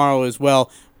game tomorrow as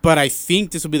well. But I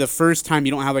think this will be the first time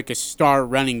you don't have like a star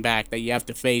running back that you have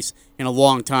to face in a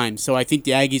long time. So I think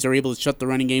the Aggies are able to shut the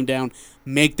running game down,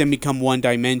 make them become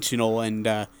one-dimensional,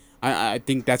 and I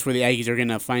think that's where the Aggies are going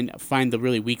to find the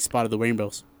really weak spot of the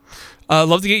Rainbows.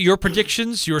 Love to get your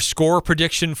predictions, your score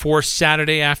prediction for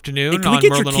Saturday afternoon Can we on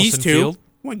get Merlin your keys Olsen too? Field.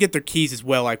 I want to get their keys as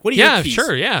well. Like, what are your keys? Yeah,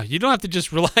 sure, yeah. You don't have to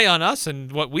just rely on us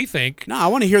and what we think. No, I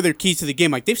want to hear their keys to the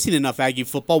game. Like, they've seen enough Aggie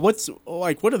football. What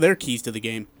are their keys to the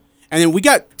game? And then we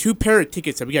got 2 pair of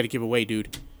tickets that we got to give away,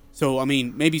 dude. So, I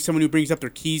mean, maybe someone who brings up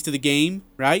their keys to the game,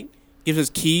 right? Gives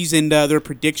us keys and their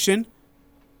prediction.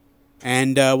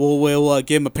 And we'll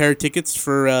give them a pair of tickets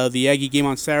for the Aggie game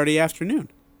on Saturday afternoon.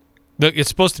 Look, it's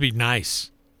supposed to be nice.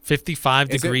 55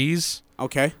 degrees.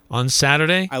 Okay. On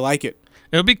Saturday. I like it.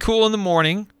 It'll be cool in the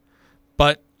morning,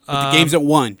 but the game's at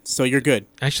 1, so you're good.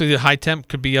 Actually, the high temp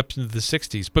could be up into the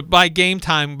 60s. But by game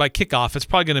time, by kickoff, it's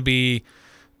probably going to be,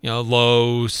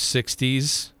 low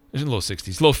 60s. Low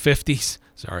 60s. Low 50s.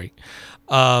 Sorry.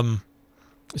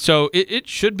 So it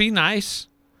should be nice.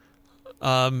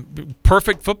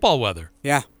 Perfect football weather.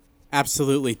 Yeah,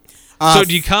 absolutely. So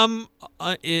do you come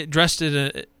dressed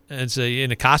in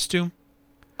a costume?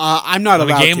 I'm not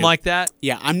allowed to. A game like that?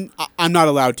 Yeah, I'm not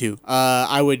allowed to.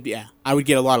 I would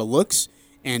get a lot of looks,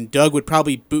 and Doug would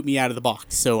probably boot me out of the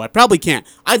box. So I probably can't.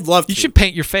 I'd love to. You should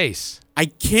paint your face. I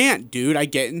can't, dude. I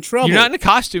get in trouble. You're not in a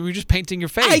costume. You're just painting your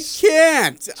face. I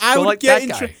can't. I would get in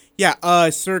trouble.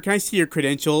 Yeah. Sir, can I see your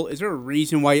credential? Is there a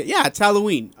reason why? Yeah, it's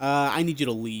Halloween. I need you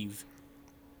to leave.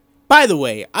 By the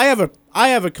way, I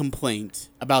have a complaint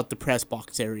about the press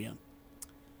box area.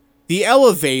 The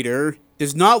elevator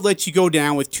does not let you go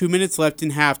down with 2 minutes left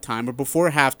in halftime or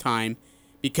before halftime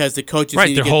because the coaches need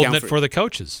to get down. Right, they're holding it for the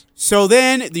coaches. So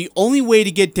then the only way to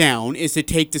get down is to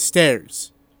take the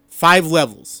stairs. 5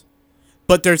 levels.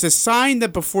 But there's a sign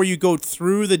that before you go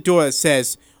through the door that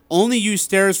says, only use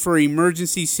stairs for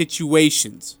emergency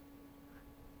situations.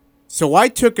 So I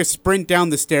took a sprint down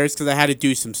the stairs because I had to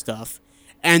do some stuff.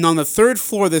 And on the 3rd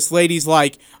floor, this lady's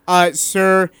like,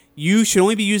 sir, you should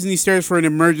only be using these stairs for an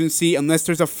emergency unless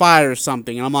there's a fire or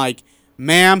something. And I'm like,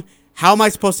 ma'am, how am I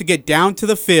supposed to get down to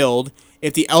the field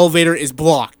if the elevator is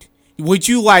blocked? Would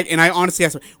you like, and I honestly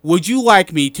asked her, would you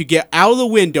like me to get out of the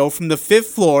window from the 5th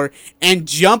floor and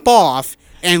jump off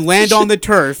and land on the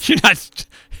turf? You're not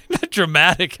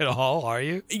dramatic at all, are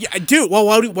you? Yeah, dude. Well,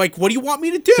 what do you want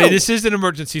me to do? Say, this is an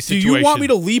emergency situation. Do you want me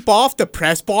to leap off the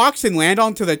press box and land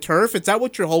onto the turf? Is that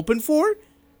what you're hoping for?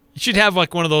 You should have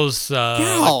like one of those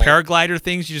like paraglider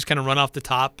things. You just kind of run off the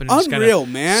top and just kind of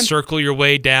circle your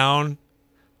way down.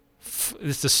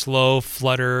 It's a slow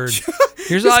flutter.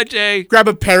 Here's Ajay. Grab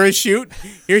a parachute.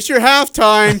 Here's your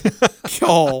halftime.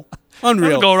 Oh,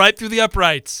 unreal. Go right through the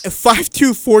uprights.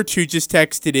 5242 just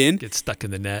texted in. Get stuck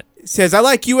in the net. Says, I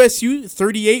like USU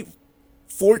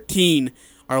 38-14.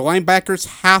 Our linebackers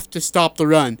have to stop the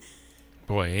run.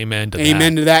 Boy, amen to that.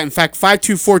 Amen to that. In fact,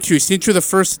 5242, since you're the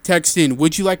first to text in,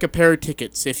 would you like a pair of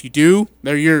tickets? If you do,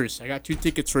 they're yours. I got 2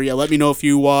 tickets for you. Let me know if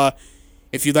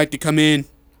you'd like to come in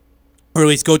or at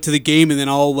least go to the game, and then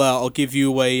I'll give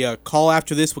you a call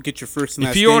after this. We'll get your first and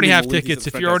last name. If you already have tickets,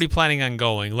 if you're already planning on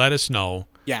going, let us know.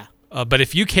 Yeah. But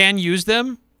if you can use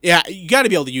them. Yeah, you got to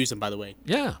be able to use them, by the way.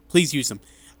 Yeah. Please use them.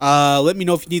 Let me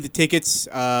know if you need the tickets.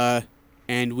 Oh,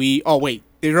 wait.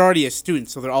 They're already a student,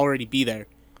 so they'll already be there.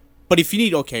 But if you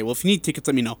need tickets,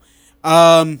 let me know.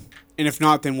 And if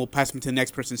not, then we'll pass them to the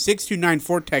next person.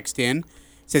 6294 text in.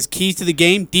 Says, keys to the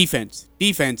game, defense,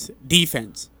 defense,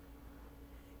 defense.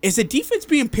 Is the defense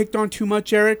being picked on too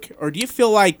much, Eric? Or do you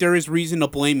feel like there is reason to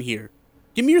blame here?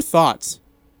 Give me your thoughts.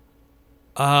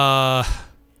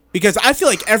 Because I feel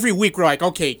like every week we're like,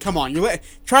 okay, come on.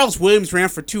 Charles Williams ran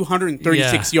for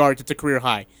 236 yards. It's a career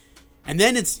high. And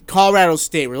then it's Colorado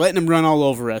State. We're letting them run all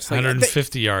over us.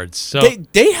 150 yards. So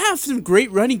they have some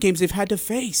great running games they've had to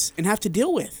face and have to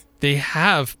deal with. They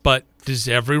have, but does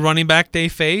every running back they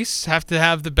face have to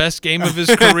have the best game of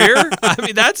his career? I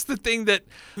mean, that's the thing that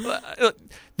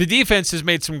the defense has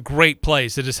made some great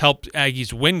plays that has helped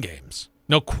Aggies win games.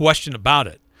 No question about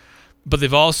it. But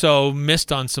they've also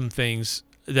missed on some things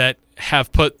that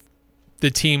have put the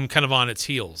team kind of on its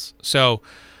heels. So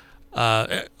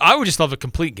I would just love a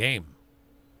complete game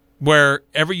where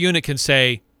every unit can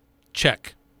say,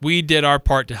 check, we did our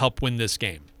part to help win this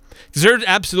game. Because there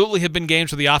absolutely have been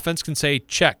games where the offense can say,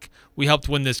 check, we helped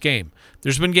win this game.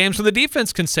 There's been games where the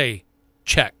defense can say,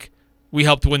 check, we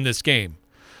helped win this game.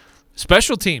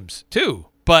 Special teams, too.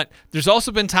 But there's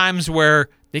also been times where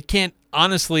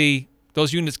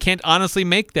those units can't honestly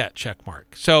make that check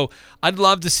mark. So I'd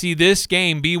love to see this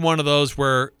game be one of those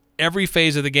where every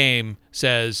phase of the game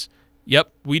says,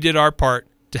 yep, we did our part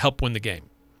to help win the game.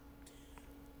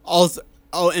 Also,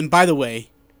 and by the way,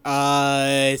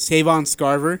 Savon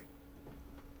Scarver,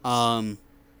 but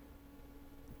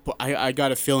I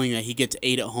got a feeling that he gets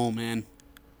 8 at home, man.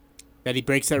 That he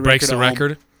breaks that record. Breaks the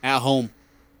record? At home.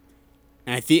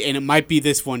 And it might be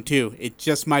this one too. It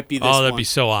just might be this one. Oh, that'd be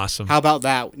so awesome. How about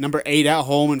that? Number 8 at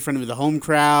home in front of the home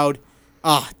crowd.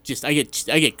 I get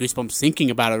goosebumps thinking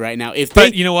about it right now.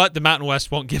 But you know what? The Mountain West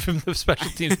won't give him the Special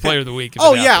Teams Player of the Week.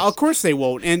 Oh yeah, of course they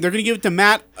won't. And they're gonna give it to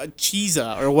Matt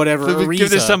Chiza or whatever. Give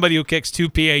it to somebody who kicks 2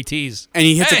 PATs. And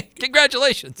he hits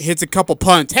congratulations. He hits a couple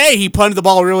punts. Hey, he punted the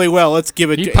ball really well. Let's give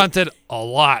it. He punted a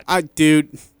lot.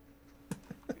 Dude,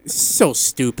 so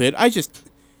stupid.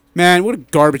 Man, what a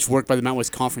garbage work by the Mountain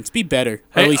West Conference. Be better.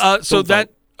 Hey,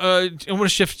 I want to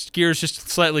shift gears just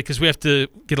slightly because we have to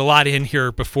get a lot in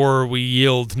here before we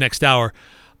yield next hour.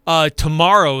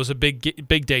 Tomorrow is a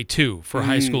big day, too, for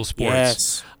high school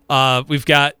sports. Yes. We've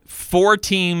got 4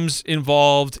 teams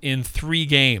involved in 3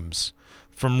 games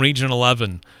from Region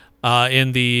 11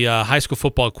 in the high school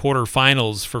football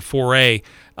quarterfinals for 4A.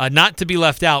 Not to be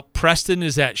left out, Preston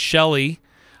is at Shelley.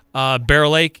 Bear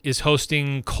Lake is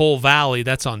hosting Cole Valley.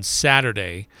 That's on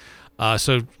Saturday.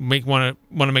 So want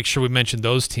to make sure we mention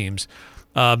those teams.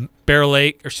 Box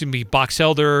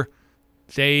Elder,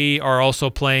 they are also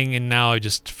playing, and now I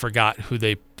just forgot who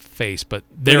they face, but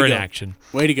they're in action.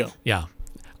 Way to go. Yeah.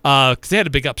 Because they had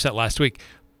a big upset last week.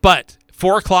 But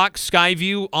 4 o'clock,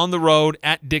 Skyview on the road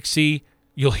at Dixie.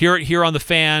 You'll hear it here on the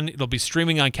Fan. It'll be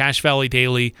streaming on Cache Valley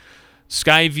Daily.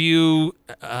 Skyview,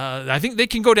 I think they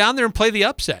can go down there and play the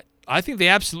upset. I think they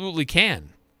absolutely can.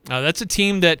 That's a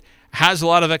team that has a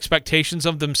lot of expectations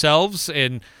of themselves,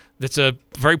 and that's a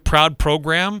very proud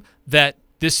program that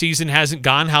this season hasn't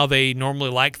gone how they normally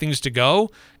like things to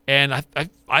go. And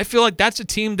I feel like that's a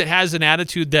team that has an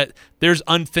attitude that there's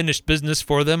unfinished business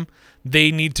for them.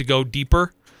 They need to go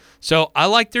deeper. So I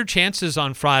like their chances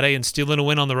on Friday and stealing a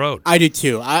win on the road. I do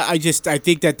too. I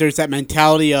think that there's that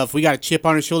mentality of we got a chip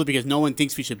on our shoulder because no one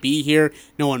thinks we should be here.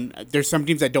 There's some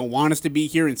teams that don't want us to be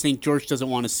here, and St. George doesn't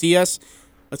want to see us.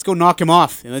 Let's go knock him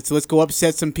off. Let's go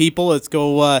upset some people. Let's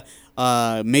go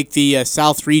make the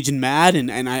South region mad.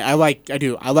 And I like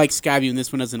Skyview in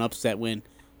this one as an upset win.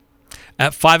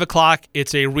 At 5 o'clock,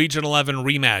 it's a Region 11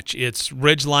 rematch. It's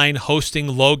Ridgeline hosting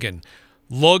Logan.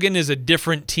 Logan is a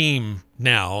different team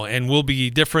now and will be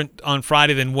different on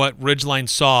Friday than what Ridgeline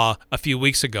saw a few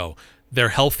weeks ago. They're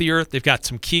healthier. They've got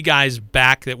some key guys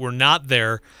back that were not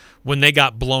there when they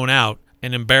got blown out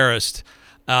and embarrassed.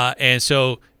 And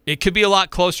so it could be a lot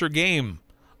closer game.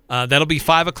 That'll be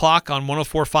 5 o'clock on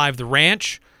 104.5 The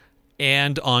Ranch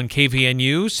and on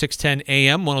KVNU, 610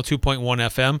 AM, 102.1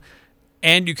 FM.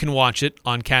 And you can watch it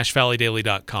on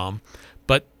CacheValleyDaily.com.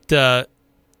 But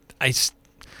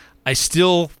I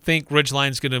still think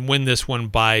Ridgeline's going to win this one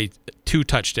by 2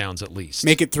 touchdowns at least.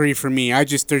 Make it 3 for me.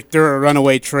 They're a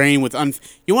runaway train with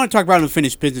you want to talk about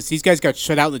unfinished business. These guys got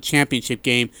shut out in the championship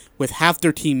game with half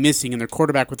their team missing and their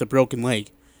quarterback with a broken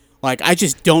leg. Like, I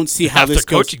just don't see how this goes. Half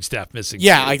their coaching staff missing.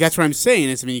 Yeah, like that's what I'm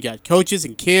saying. You got coaches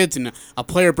and kids, and a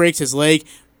player breaks his leg.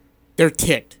 They're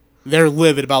ticked. They're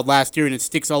livid about last year, and it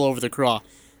sticks all over the craw.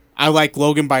 I like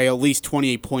Logan by at least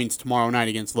 28 points tomorrow night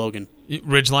against Logan.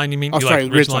 Ridgeline, you mean? Oh, sorry,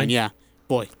 Ridgeline, yeah.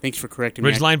 Boy, thanks for correcting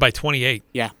me. Ridgeline by 28.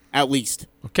 Yeah, at least.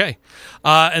 Okay.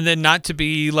 And then not to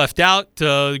be left out,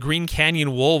 Green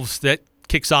Canyon Wolves, that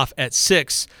kicks off at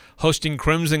 6, hosting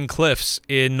Crimson Cliffs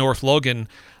in North Logan.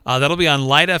 That'll be on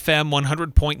Light FM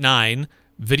 100.9,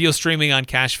 video streaming on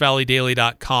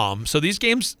CacheValleyDaily.com. So these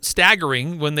games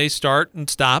staggering when they start and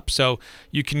stop, so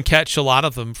you can catch a lot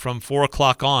of them from 4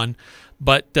 o'clock on.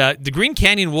 But the Green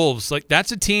Canyon Wolves,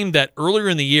 that's a team that earlier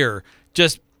in the year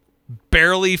just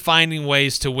barely finding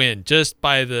ways to win just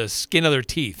by the skin of their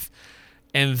teeth.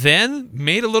 And then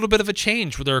made a little bit of a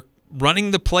change where they're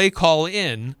running the play call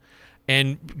in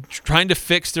and trying to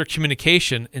fix their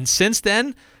communication. And since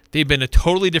then, they've been a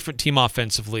totally different team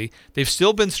offensively. They've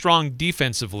still been strong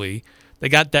defensively. They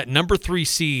got that number 3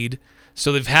 seed,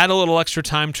 so they've had a little extra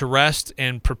time to rest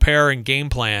and prepare and game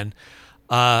plan.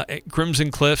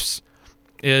 Crimson Cliffs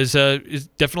is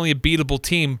definitely a beatable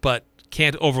team, but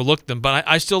can't overlook them. But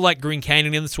I still like Green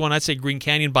Canyon in this one. I'd say Green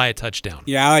Canyon by a touchdown.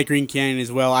 Yeah, I like Green Canyon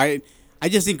as well. I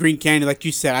just think Green Canyon, like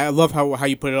you said, I love how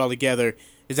you put it all together,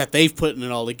 is that they've put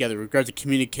it all together in regards to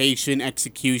communication,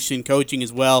 execution, coaching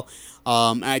as well.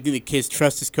 I think the kids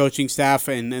trust his coaching staff,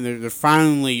 and they're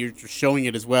finally you're showing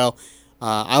it as well.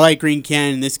 I like Green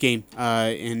Canyon in this game,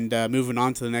 and moving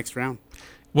on to the next round.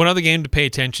 One other game to pay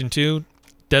attention to,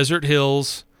 Desert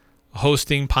Hills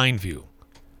hosting Pineview.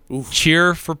 Oof.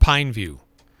 Cheer for Pineview,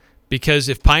 because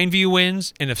if Pineview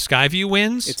wins and if Skyview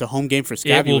wins, it's a home game for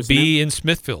Skyview. It will be in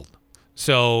Smithfield.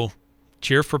 So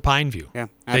cheer for Pineview. Yeah,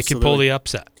 absolutely. They can pull the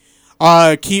upset.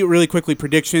 Key, really quickly,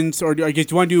 predictions, or I guess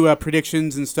do you want to do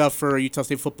predictions and stuff for Utah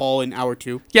State football in hour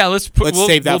 2? Yeah, let's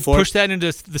save that for. We'll push that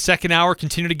into the second hour.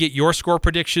 Continue to get your score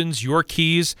predictions, your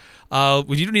keys.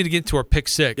 We do need to get to our pick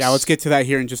 6. Yeah, let's get to that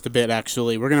here in just a bit.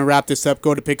 Actually, we're gonna wrap this up.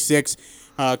 Go to pick 6.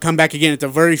 Come back again. It's a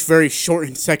very, very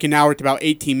short second hour. It's about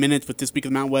 18 minutes with this week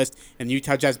of the Mountain West and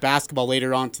Utah Jazz basketball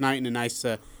later on tonight in a nice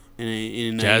Jazz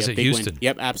at big Houston. win.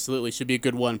 Yep, absolutely. Should be a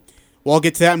good one. We'll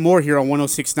get to that and more here on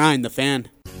 106.9 The Fan.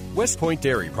 West Point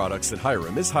Dairy Products at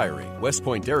Hiram is hiring. West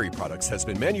Point Dairy Products has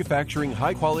been manufacturing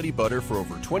high-quality butter for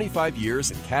over 25 years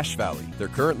in Cache Valley. They're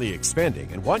currently expanding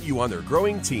and want you on their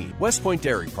growing team. West Point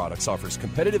Dairy Products offers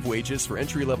competitive wages for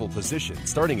entry-level positions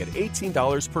starting at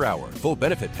 $18 per hour, full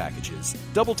benefit packages,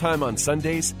 double time on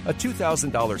Sundays, a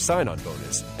 $2,000 sign-on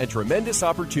bonus, and tremendous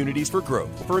opportunities for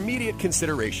growth. For immediate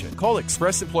consideration, call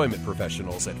Express Employment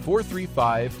Professionals at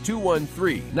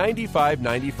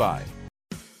 435-213-9595.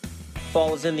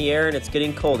 Fall is in the air and it's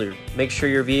getting colder. Make sure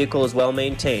your vehicle is well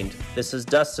maintained. This is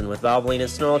Dustin with Valvoline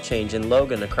and Oil Change in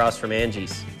Logan across from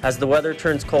Angie's. As the weather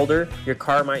turns colder, your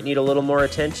car might need a little more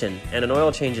attention, and an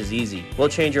oil change is easy. We'll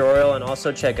change your oil and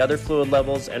also check other fluid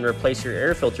levels and replace your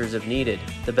air filters if needed.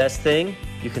 The best thing?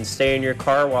 You can stay in your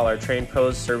car while our trained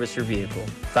pros service your vehicle.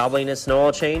 Valvoline and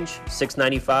Oil Change,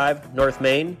 695 North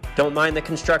Main. Don't mind the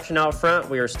construction out front.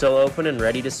 We are still open and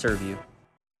ready to serve you.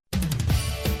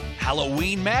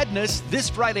 Halloween Madness this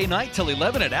Friday night till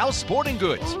 11 at Al's Sporting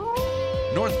Goods.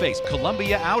 North Face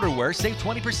Columbia outerwear, save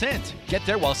 20%. Get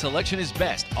there while selection is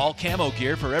best. All camo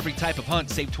gear for every type of hunt,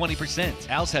 save 20%.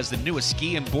 Al's has the newest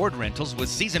ski and board rentals with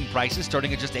season prices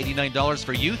starting at just $89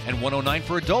 for youth and $109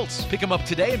 for adults. Pick them up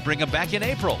today and bring them back in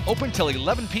April. Open till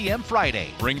 11 p.m. Friday.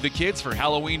 Bring the kids for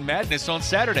Halloween Madness on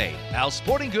Saturday. Al's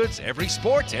Sporting Goods, every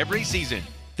sport, every season.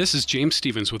 This is James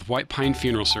Stevens with White Pine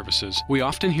Funeral Services. We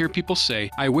often hear people say,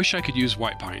 I wish I could use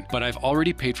White Pine, but I've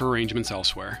already paid for arrangements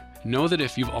elsewhere. Know that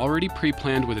if you've already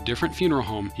pre-planned with a different funeral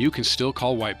home, you can still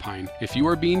call White Pine. If you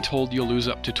are being told you'll lose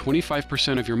up to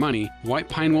 25% of your money, White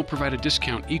Pine will provide a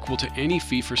discount equal to any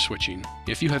fee for switching.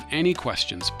 If you have any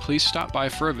questions, please stop by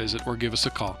for a visit or give us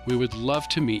a call. We would love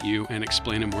to meet you and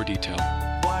explain in more detail.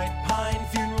 White Pine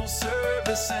Funeral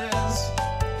Services,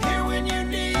 here when you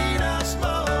need us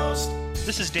most.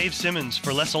 This is Dave Simmons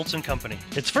for Les Olson Company.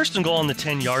 It's first and goal on the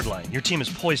 10-yard line. Your team is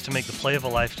poised to make the play of a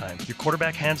lifetime. Your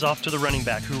quarterback hands off to the running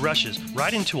back who rushes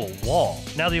right into a wall.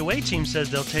 Now the away team says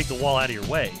they'll take the wall out of your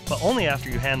way, but only after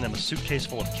you hand them a suitcase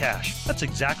full of cash. That's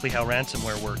exactly how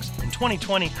ransomware works. In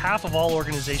 2020, half of all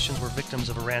organizations were victims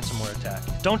of a ransomware attack.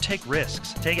 Don't take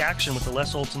risks. Take action with the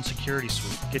Les Olson Security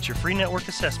Suite. Get your free network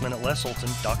assessment at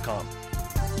lesolson.com.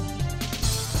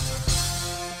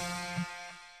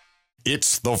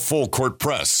 It's the Full Court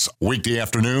Press, weekday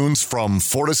afternoons from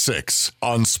 4 to 6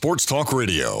 on Sports Talk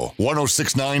Radio,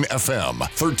 106.9 FM,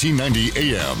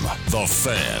 1390 AM, The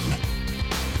Fan.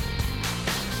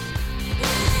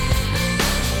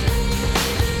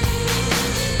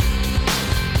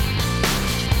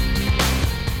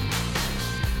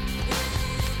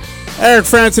 Eric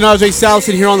Frandsen, Ajay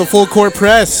Salvesen here on the Full Court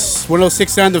Press,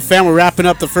 106.9 The Fan. We're wrapping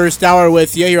up the first hour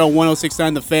with you here on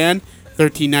 106.9 The Fan.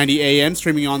 1390 AM,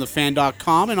 streaming on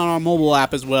thefan.com and on our mobile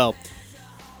app as well.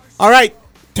 All right,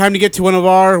 time to get to one of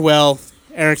our,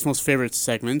 Eric's most favorite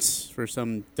segments for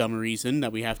some dumb reason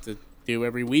that we have to do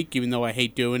every week, even though I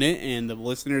hate doing it and the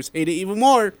listeners hate it even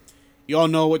more. You all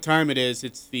know what time it is.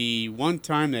 It's the one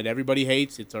time that everybody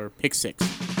hates. It's our Pick 6.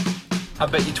 I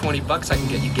bet you $20 I can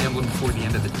get you gambling before the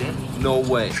end of the day. No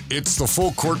way. It's the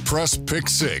Full Court Press Pick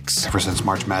 6. Ever since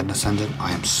March Madness ended,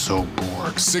 I am so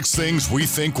bored. 6 things we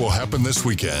think will happen this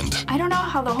weekend. I don't know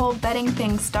how the whole betting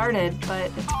thing started,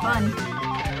 but it's fun.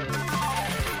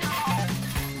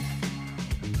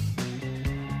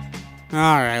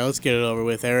 All right, let's get it over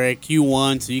with, Eric. You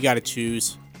won, so you got to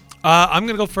choose. I'm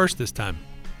going to go first this time.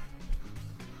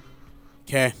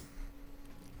 Okay.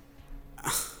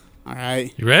 All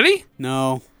right. You ready?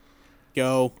 No.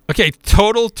 Go. Okay,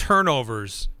 total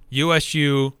turnovers,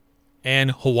 USU and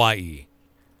Hawaii.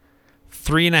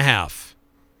 3.5.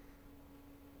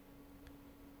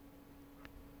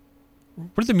 Where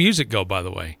did the music go, by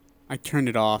the way? I turned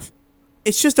it off.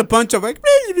 It's just a bunch of like...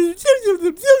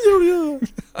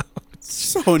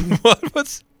 so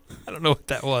What's? I don't know what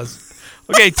that was.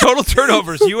 Okay, total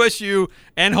turnovers, USU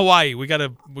and Hawaii. We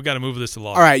gotta move this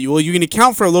along. All right, well, you're going to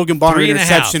count for a Logan Bonner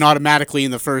interception automatically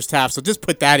in the first half, so just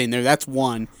put that in there. That's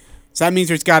 1. So that means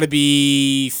there's got to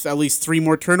be at least 3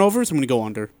 more turnovers. I'm going to go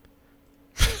under.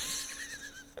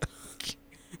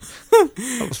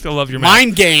 I still love your math.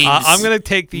 Mind games. I'm going to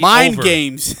take the Mind over.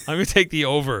 games. I'm going to take the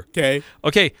over. Okay.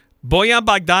 Okay, Bojan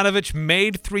Bogdanovic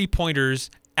made 3-pointers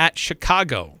at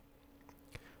Chicago.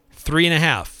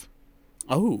 3.5.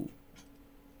 Oh.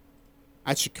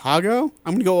 At Chicago?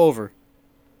 I'm going to go over.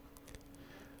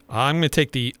 I'm going to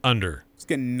take the under. It's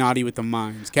getting naughty with the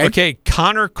minds. Okay. Okay,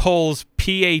 Connor Cole's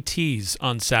PATs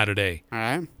on Saturday. All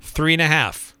right.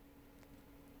 3.5.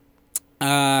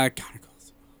 Connor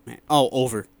Cole's. Man. Oh,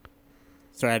 over.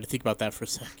 Sorry, I had to think about that for a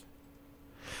sec.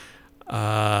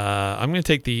 I'm going to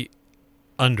take the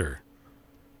under.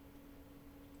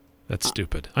 That's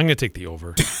stupid. I'm going to take the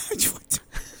over.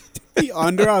 The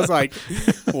under? I was like,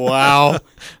 wow.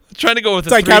 Trying to go with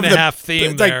the 3.5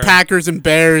 theme. It's there. like Packers and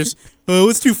Bears.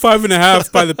 Let's do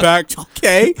 5.5 by the pack.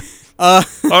 Okay. All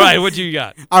right, what do you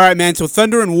got? All right, man. So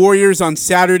Thunder and Warriors on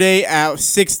Saturday at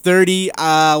 6:30.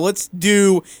 Let's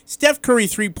do Steph Curry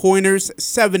 3-pointers,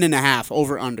 7.5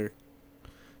 over under.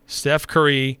 Steph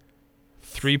Curry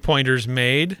 3-pointers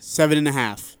made,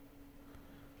 7.5.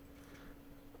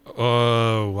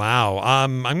 Oh wow.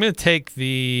 I'm gonna take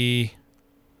the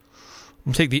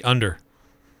under.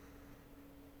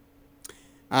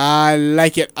 I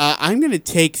like it. I'm going to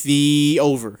take the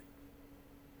over.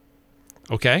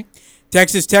 Okay.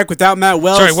 Texas Tech without Matt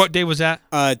Wells. Sorry, what day was that?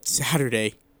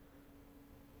 Saturday.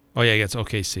 Oh, yeah, it's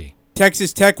OKC.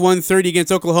 Texas Tech 130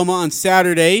 against Oklahoma on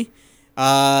Saturday.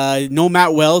 No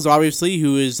Matt Wells, obviously,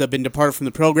 who has been departed from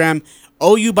the program.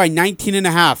 OU by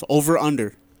 19.5, over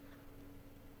under.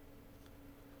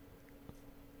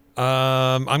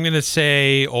 I'm going to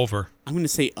say over. I'm going to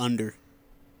say under.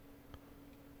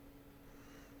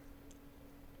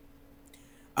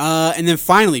 And then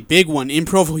finally, big one, in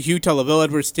Provo, Utah, LaVelle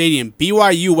Edwards Stadium.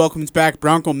 BYU welcomes back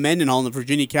Bronco Mendenhall and the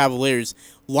Virginia Cavaliers.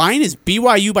 Line is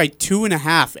BYU by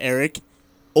 2.5, Eric.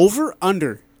 Over,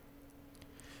 under.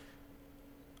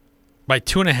 By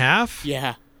 2.5?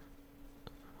 Yeah.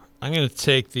 I'm going to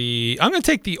take the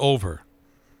over.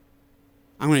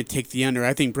 I'm going to take the under.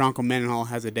 I think Bronco Mendenhall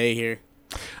has a day here.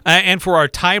 And for our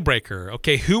tiebreaker,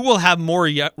 okay, who will have more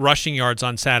rushing yards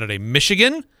on Saturday,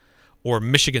 Michigan or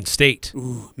Michigan State?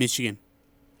 Ooh, Michigan.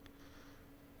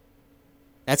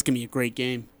 That's going to be a great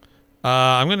game.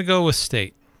 I'm going to go with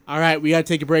State. All right, we got to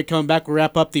take a break. Coming back, we'll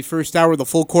wrap up the first hour of the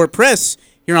Full Court Press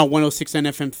here on 106.9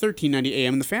 FM, 1390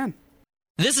 AM The Fan.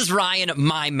 This is Ryan at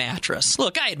My Mattress.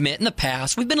 Look, I admit in the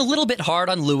past, we've been a little bit hard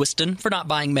on Lewiston for not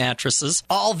buying mattresses.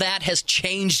 All that has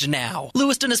changed now.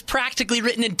 Lewiston has practically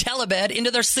written IntelliBed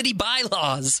into their city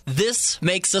bylaws. This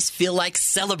makes us feel like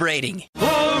celebrating.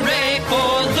 Hooray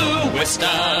for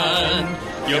Lewiston!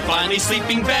 You're finally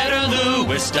sleeping better,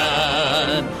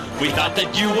 Lewiston. We thought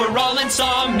that you were all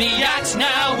insomniacs.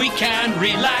 Now we can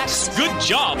relax. Good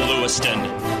job, Lewiston.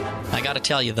 I gotta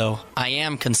tell you, though, I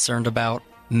am concerned about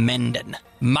Mendon.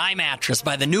 My Mattress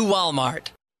by the new Walmart.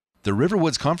 The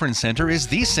Riverwoods Conference Center is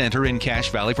the center in Cache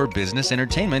Valley for business,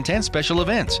 entertainment, and special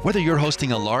events. Whether you're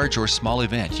hosting a large or small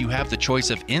event, you have the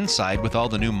choice of inside with all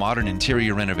the new modern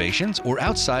interior renovations or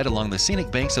outside along the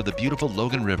scenic banks of the beautiful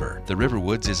Logan River. The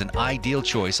Riverwoods is an ideal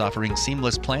choice, offering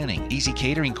seamless planning, easy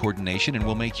catering coordination, and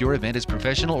will make your event as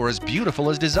professional or as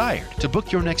beautiful as desired. To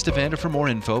book your next event or for more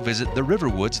info, visit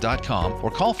theriverwoods.com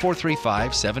or call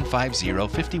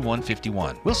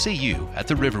 435-750-5151. We'll see you at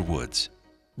the Riverwoods.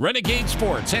 Renegade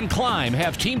Sports and Climb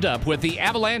have teamed up with the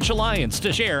Avalanche Alliance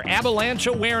to share Avalanche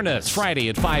Awareness. Friday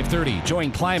at 5:30,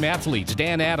 join Climb athletes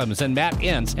Dan Adams and Matt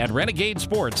Ince at Renegade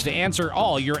Sports to answer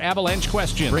all your Avalanche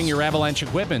questions. Bring your Avalanche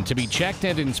equipment to be checked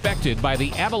and inspected by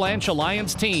the Avalanche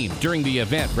Alliance team. During the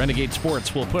event, Renegade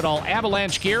Sports will put all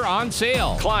Avalanche gear on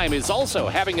sale. Climb is also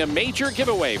having a major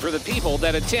giveaway for the people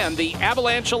that attend the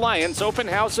Avalanche Alliance open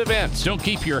house events. Don't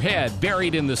keep your head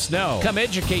buried in the snow. Come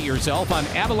educate yourself on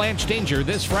avalanche danger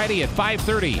this Friday at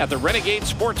 5:30 at the Renegade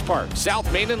Sports Park,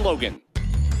 South Main and Logan.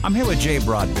 I'm here with Jay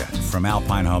Broadbent from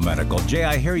Alpine Home Medical. Jay,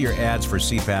 I hear your ads for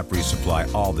CPAP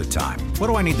resupply all the time. What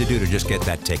do I need to do to just get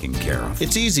that taken care of?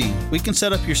 It's easy. We can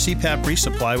set up your CPAP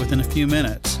resupply within a few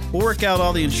minutes. We'll work out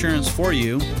all the insurance for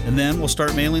you, and then we'll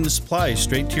start mailing the supplies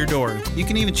straight to your door. You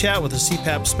can even chat with a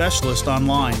CPAP specialist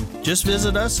online. Just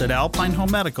visit us at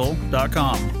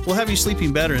alpinehomemedical.com. We'll have you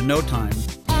sleeping better in no time.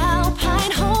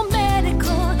 Alpine Home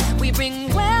Medical, we bring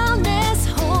wellness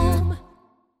home.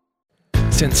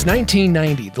 Since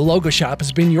 1990, the Logo Shop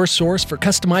has been your source for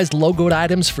customized logoed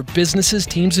items for businesses,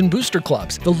 teams, and booster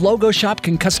clubs. The Logo Shop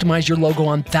can customize your logo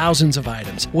on thousands of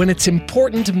items. When it's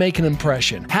important to make an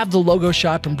impression, have the Logo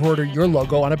Shop embroider your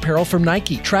logo on apparel from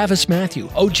Nike, Travis Mathew,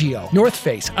 OGO, North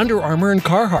Face, Under Armour, and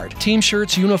Carhartt. Team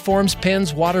shirts, uniforms,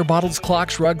 pens, water bottles,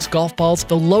 clocks, rugs, golf balls.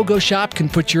 The Logo Shop can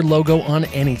put your logo on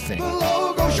anything. The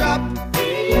Logo Shop,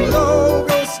 the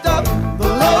Logo Stuff, the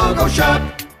Logo Shop.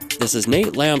 This is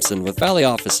Nate Lamson with Valley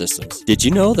Office Systems. Did you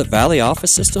know that Valley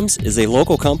Office Systems is a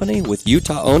local company with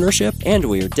Utah ownership, and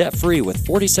we are debt-free with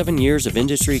 47 years of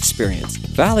industry experience?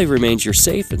 Valley remains your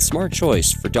safe and smart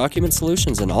choice for document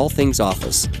solutions and all things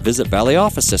office. Visit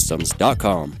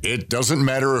valleyofficesystems.com. It doesn't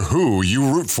matter who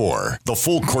you root for. The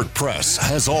Full Court Press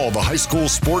has all the high school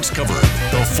sports covered.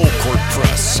 The Full Court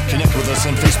Press. Connect with us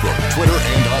on Facebook, Twitter,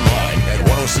 and online at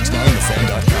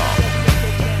 1069thefan.com.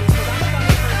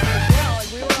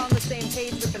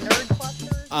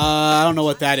 I don't know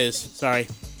what that is. Sorry.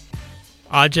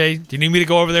 Ajay, do you need me to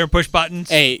go over there and push buttons?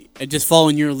 Hey, just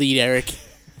following your lead, Eric.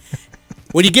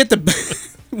 When you get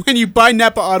when you buy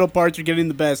Napa Auto Parts, you're getting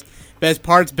the best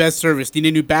parts, best service. Need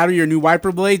a new battery or new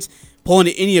wiper blades? Pull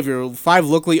into any of your 5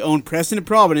 locally owned Preston and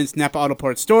Providence Napa Auto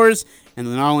Parts stores, and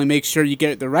they'll not only make sure you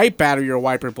get the right battery or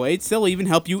wiper blades, they'll even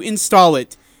help you install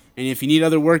it. And if you need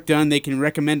other work done, they can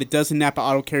recommend a dozen Napa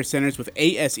Auto Care Centers with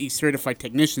ASE certified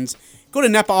technicians. Go to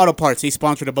Napa Auto Parts. They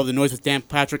sponsored Above the Noise with Dan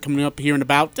Patrick coming up here in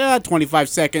about 25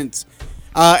 seconds.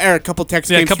 Eric, couple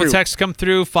texts came through. Yeah, a couple texts come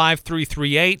through,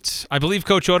 5338. I believe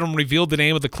Coach Odom revealed the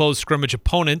name of the closed scrimmage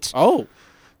opponent. Oh.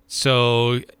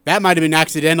 So that might have been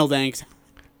accidental, thanks.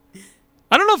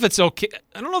 I don't know if it's okay.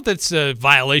 I don't know if it's a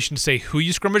violation to say who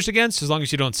you scrimmaged against, as long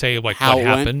as you don't say like how what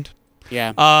happened.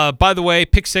 Yeah. By the way,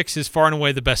 Pick 6 is far and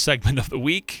away the best segment of the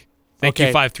week. Thank you,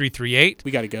 5338.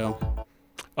 We got to go.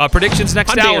 Predictions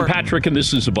next hour. I'm Dan Patrick, and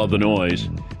this is Above the Noise.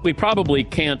 We probably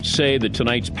can't say that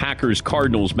tonight's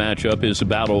Packers-Cardinals matchup is a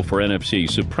battle for NFC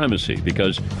supremacy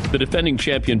because the defending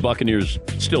champion Buccaneers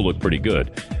still look pretty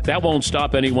good. That won't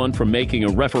stop anyone from making a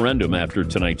referendum after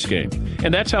tonight's game.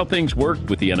 And that's how things work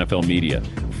with the NFL media.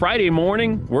 Friday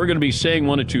morning, we're going to be saying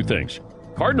one of two things.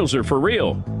 Cardinals are for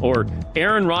real, or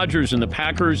Aaron Rodgers and the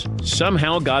Packers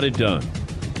somehow got it done.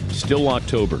 Still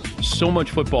October. So much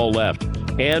football left.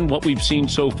 And what we've seen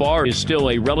so far is still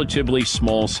a relatively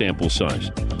small sample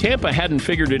size. Tampa hadn't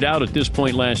figured it out at this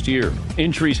point last year.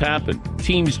 Injuries happen.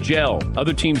 Teams gel.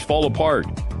 Other teams fall apart.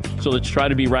 So let's try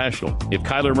to be rational. If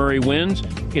Kyler Murray wins,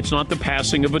 it's not the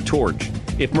passing of a torch.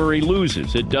 If Murray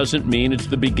loses, it doesn't mean it's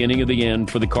the beginning of the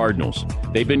end for the Cardinals.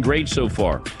 They've been great so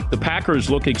far. The Packers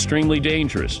look extremely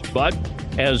dangerous. But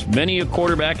as many a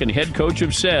quarterback and head coach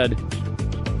have said,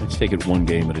 let's take it one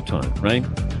game at a time, right?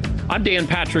 I'm Dan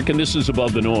Patrick, and this is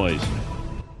Above the Noise.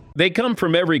 They come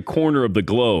from every corner of the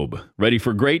globe, ready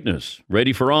for greatness,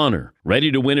 ready for honor, ready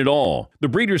to win it all. The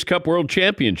Breeders' Cup World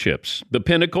Championships, the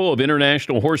pinnacle of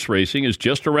international horse racing, is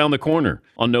just around the corner.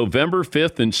 On November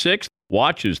 5th and 6th,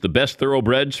 watch as the best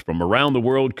thoroughbreds from around the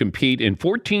world compete in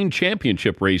 14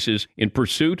 championship races in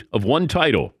pursuit of one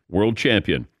title, World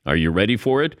Champion. Are you ready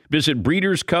for it? Visit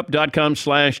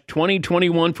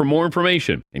breederscup.com/2021 for more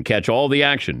information and catch all the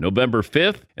action November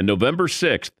 5th and November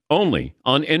 6th only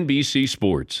on NBC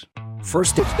Sports.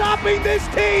 First, stopping this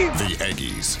team! The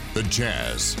Aggies, the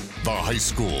Jazz, the high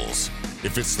schools.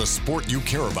 If it's the sport you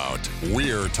care about,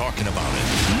 we're talking about it.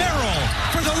 Merrill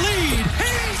for the lead.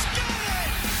 He's got it!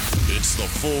 It's the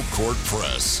Full Court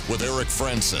Press with Eric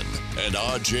Frandsen and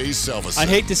Ajay Salvesen. I'd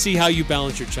hate to see how you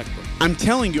balance your checkbook. I'm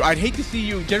telling you, I'd hate to see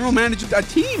you general manage a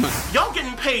team. Y'all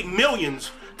getting paid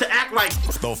millions to act like...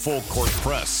 The Full Court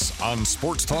Press on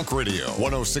Sports Talk Radio,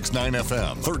 1069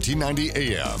 FM,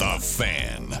 1390 AM. The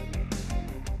Fan.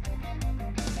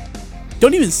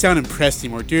 Don't even sound impressed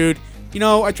anymore, dude. You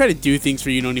know, I try to do things for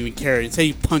you, don't even care. And say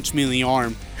you punch me in the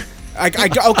arm.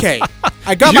 Okay.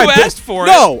 I got you my asked for it.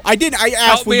 No, I didn't. I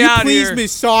asked, will you please here.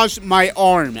 massage my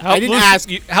arm? I didn't ask.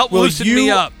 Help loosen me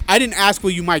up. I didn't ask,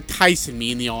 will you Mike Tyson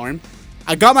me in the arm?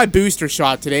 I got my booster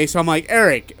shot today, so I'm like,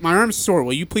 Eric, my arm's sore.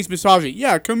 Will you please massage it?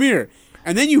 Yeah, come here.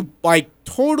 And then you, like,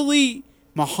 totally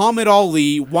Muhammad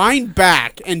Ali, wind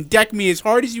back and deck me as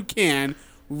hard as you can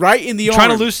right in the arm. Trying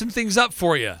to loosen things up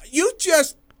for you. You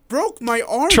just broke my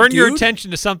arm, Turn your dude.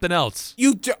 attention to something else.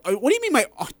 What do you mean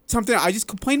something? I just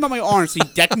complained about my arm, so you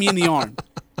decked me in the arm.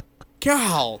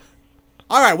 Gal.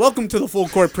 All right, welcome to the Full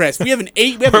Court Press. We have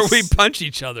where we punch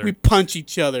each other. We punch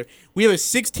each other. We have a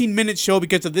 16-minute show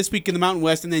because of This Week in the Mountain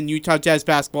West and then Utah Jazz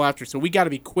basketball after, so we got to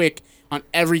be quick on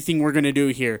everything we're going to do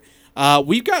here.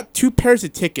 We've got 2 pairs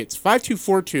of tickets,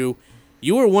 5242.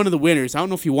 You are one of the winners. I don't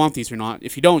know if you want these or not.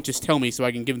 If you don't, just tell me so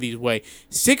I can give these away.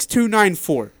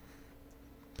 6294.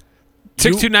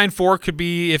 6294 could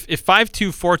be if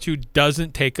 5242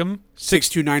 doesn't take them.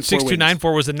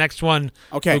 6294 was the next one.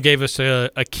 Okay. Who gave us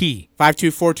a key?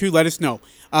 5242. Let us know.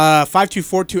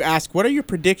 5242 asks, what are your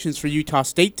predictions for Utah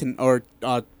State or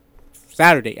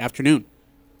Saturday afternoon?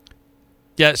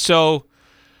 Yeah. So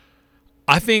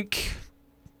I think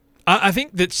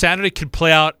that Saturday could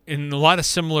play out in a lot of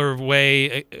similar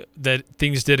way that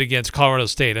things did against Colorado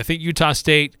State. I think Utah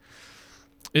State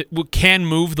can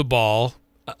move the ball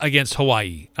against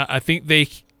Hawaii. I think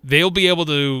they'll be able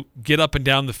to get up and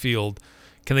down the field.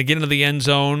 Can they get into the end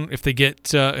zone if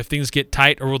things get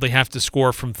tight, or will they have to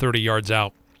score from 30 yards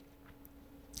out?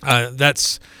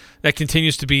 That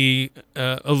continues to be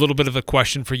a little bit of a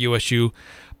question for USU.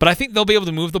 But I think they'll be able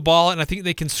to move the ball, and I think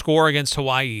they can score against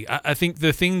Hawaii. I think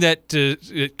the thing that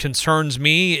concerns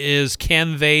me is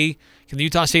can the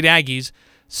Utah State Aggies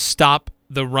stop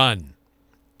the run?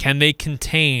 Can they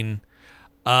contain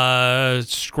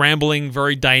scrambling,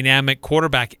 very dynamic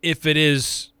quarterback if it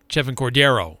is Chevin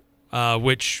Cordero,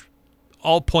 which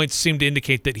all points seem to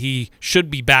indicate that he should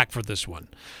be back for this one.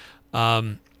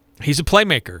 He's a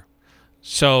playmaker.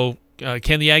 So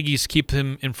can the Aggies keep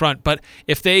him in front? But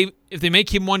if they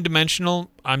make him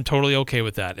one-dimensional, I'm totally okay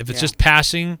with that. If it's just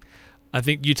passing, I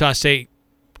think Utah State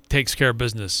takes care of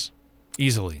business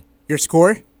easily. Your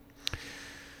score?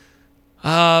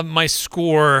 My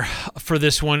score for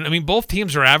this one, I mean, both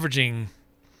teams are averaging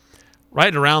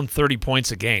right around 30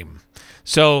 points a game.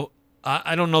 So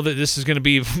I don't know that this is going to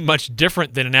be much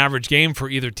different than an average game for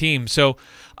either team. So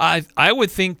I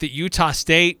would think that Utah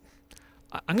State,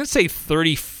 I'm going to say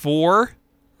 34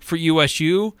 for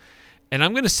USU, and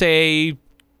I'm going to say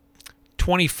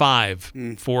 25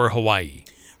 for Hawaii.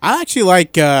 I actually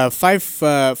like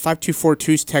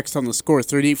 5242's text on the score,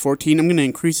 38-14. I'm going to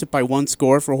increase it by one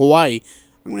score for Hawaii.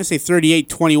 I'm going to say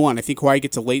 38-21. I think Hawaii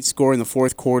gets a late score in the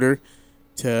fourth quarter.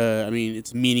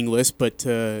 It's meaningless, but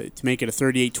to make it a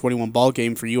 38-21 ball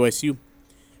game for USU.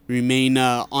 Remain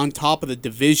on top of the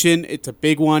division. It's a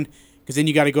big one because then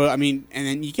you got to go. And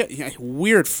then you get a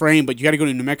weird frame, but you got to go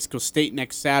to New Mexico State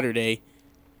next Saturday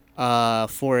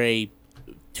for a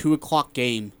 2:00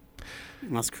 game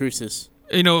in Las Cruces.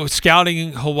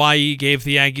 Scouting Hawaii gave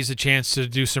the Aggies a chance to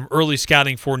do some early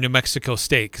scouting for New Mexico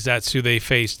State because that's who they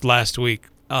faced last week.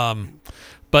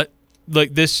 But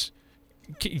like this,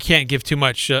 you can't give too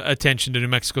much attention to New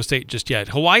Mexico State just yet.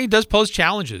 Hawaii does pose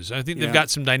challenges. I think they've got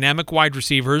some dynamic wide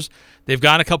receivers. They've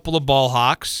got a couple of ball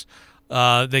hawks.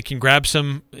 They can grab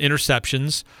some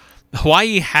interceptions.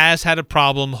 Hawaii has had a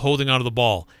problem holding onto the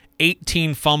ball.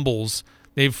 18 fumbles.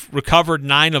 They've recovered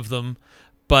 9 of them.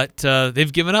 But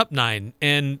they've given up 9,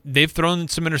 and they've thrown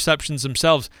some interceptions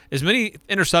themselves. As many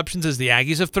interceptions as the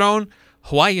Aggies have thrown,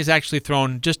 Hawaii has actually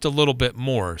thrown just a little bit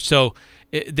more. So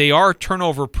they are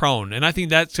turnover prone, and I think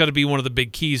that's got to be one of the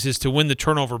big keys is to win the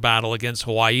turnover battle against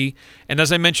Hawaii. And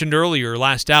as I mentioned earlier,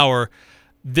 last hour,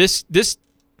 this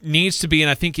needs to be, and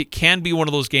I think it can be one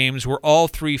of those games where all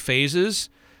 3 phases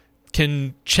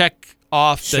can check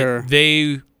off that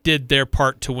they did their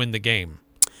part to win the game.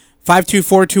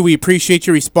 5242, we appreciate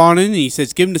you responding. And he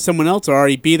says, give them to someone else or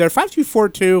already be there.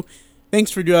 5242,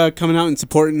 thanks for coming out and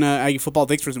supporting Aggie football.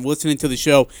 Thanks for listening to the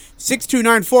show.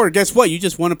 6294, guess what? You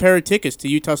just won a pair of tickets to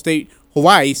Utah State,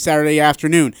 Hawaii, Saturday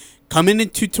afternoon. Come in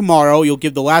into tomorrow. You'll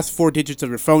give the last 4 digits of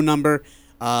your phone number,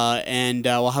 and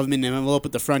we'll have them in an envelope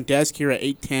at the front desk here at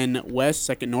 810 West,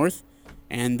 2nd North,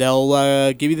 and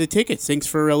they'll give you the tickets. Thanks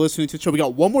for listening to the show. We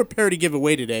got one more pair to give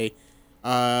away today.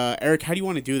 Eric, how do you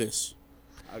want to do this?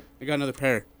 I got another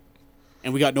pair.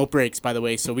 And we got no breaks, by the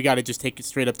way, so we got to just take it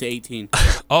straight up to 18.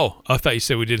 Oh, I thought you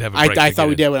said we did have a break. I thought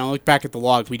we did. When I look back at the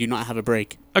log, we do not have a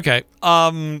break. Okay.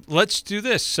 Let's do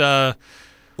this.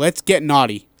 Let's get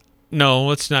naughty. No,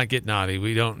 let's not get naughty.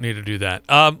 We don't need to do that.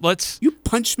 You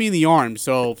punched me in the arm,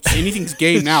 so anything's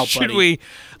game now, buddy. Should we?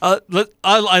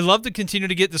 I love to continue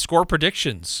to get the score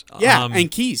predictions. Yeah,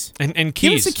 and keys. And keys.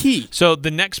 Give us a key. So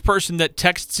the next person that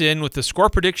texts in with the score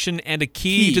prediction and a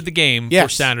key to the game for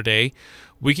Saturday,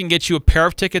 we can get you a pair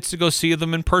of tickets to go see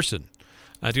them in person.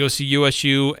 To go see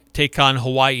USU take on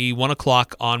Hawaii, 1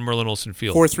 o'clock on Merlin Olsen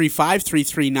Field.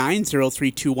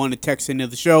 435-339-0321 to text into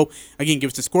the show. Again, give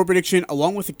us the score prediction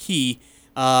along with a key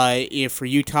for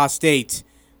Utah State.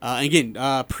 Again,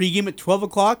 pregame at 12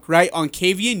 o'clock, right, on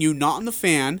KVNU, not on the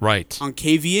fan. Right. On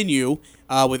KVNU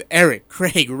with Eric,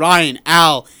 Craig, Ryan,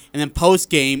 Al. And then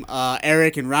postgame,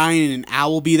 Eric and Ryan and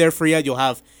Al will be there for you.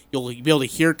 You'll be able to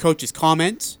hear Coach's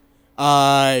comments.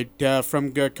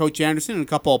 From Coach Anderson and a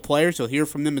couple of players. You'll hear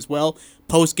from them as well.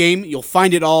 Post-game, you'll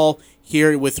find it all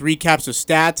here with recaps of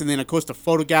stats, and then, of course, the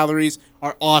photo galleries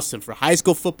are awesome for high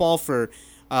school football, for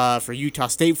Utah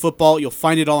State football. You'll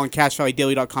find it all on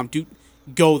CashValleyDaily.com.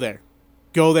 Go there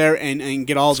and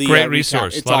get all the great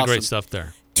resource. It's a lot awesome. of great stuff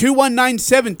there.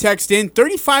 2197 text in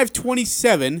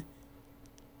 3527.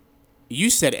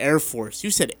 You said Air Force. You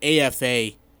said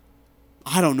AFA.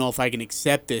 I don't know if I can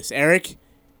accept this, Eric.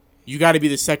 You got to be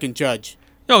the second judge.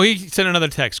 No, he sent another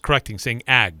text correcting, saying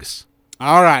Ags.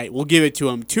 All right, we'll give it to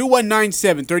him.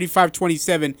 2197,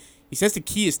 3527. He says the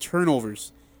key is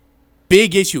turnovers.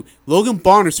 big issue. Logan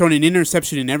Bonner's thrown an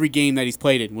interception in every game that he's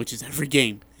played in, which is every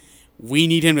game. We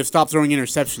need him to stop throwing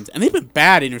interceptions. And they've been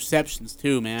bad interceptions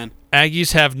too, man.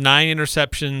 Aggies have 9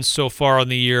 interceptions so far on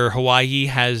the year. Hawaii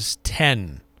has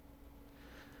 10.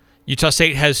 Utah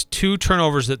State has 2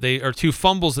 turnovers or 2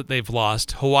 fumbles that they've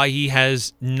lost. Hawaii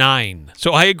has 9.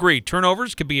 So I agree.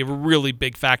 Turnovers could be a really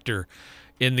big factor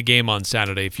in the game on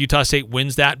Saturday. If Utah State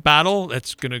wins that battle,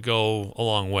 that's going to go a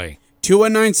long way.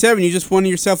 2197, you just won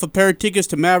yourself a pair of tickets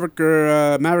to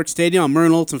Maverick Stadium on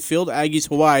Merlin Olsen Field, Aggies,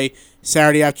 Hawaii,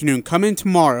 Saturday afternoon. Come in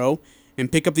tomorrow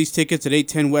and pick up these tickets at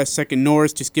 810 West 2nd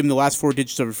North. Just give them the last 4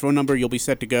 digits of your phone number. You'll be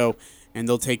set to go, and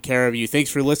they'll take care of you.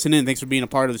 Thanks for listening. Thanks for being a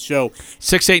part of the show.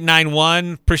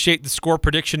 6891, appreciate the score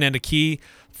prediction and a key.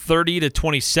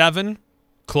 30-27,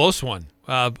 close one.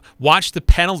 Watch the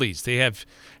penalties. They have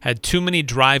had too many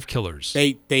drive killers.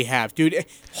 They have, dude.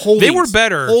 Holdings. They were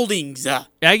better. Holdings.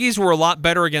 Aggies were a lot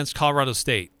better against Colorado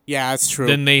State. Yeah, that's true.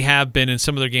 Than they have been in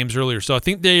some of their games earlier. So I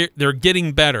think they're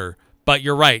getting better. But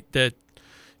you're right that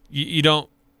you don't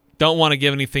want to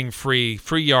give anything free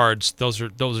yards. Those are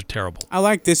terrible. I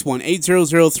like this one.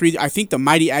 8003. I think the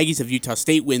mighty Aggies of Utah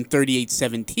State win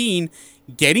 38-17.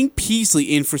 Getting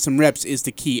Peasley in for some reps is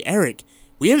the key. Eric,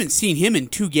 we haven't seen him in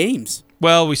 2 games.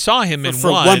 Well, we saw him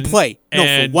for one play. No,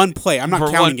 for one play. I'm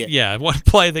not counting it. Yeah, one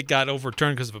play that got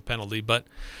overturned because of a penalty. But,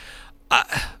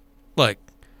 look,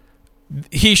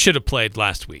 he should have played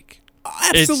last week.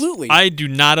 Absolutely. I do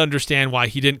not understand why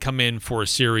he didn't come in for a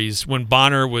series when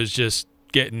Bonner was just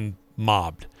getting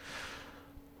mobbed.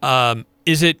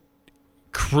 Is it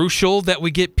crucial that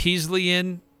we get Peasley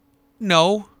in?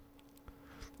 No.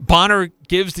 Bonner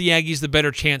gives the Aggies the better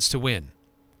chance to win.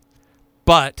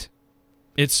 But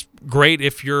it's great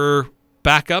if your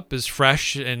backup is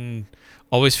fresh and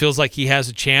always feels like he has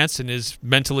a chance and is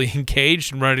mentally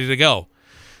engaged and ready to go.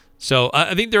 So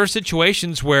I think there are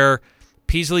situations where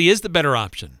Peasley is the better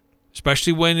option,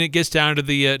 especially when it gets down to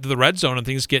the red zone and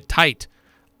things get tight.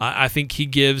 I think he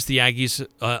gives the Aggies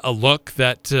a look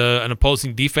that an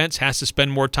opposing defense has to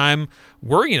spend more time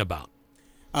worrying about.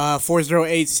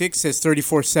 4086 says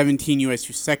 34-17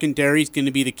 USU secondary is going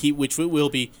to be the key, which it will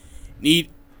be.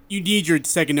 You need your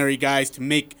secondary guys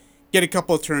to get a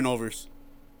couple of turnovers.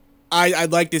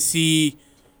 I'd like to see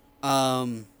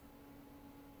Shaq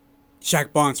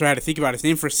Bond. Sorry, I had to think about his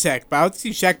name for a sec. But I would see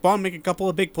Shaq Bond make a couple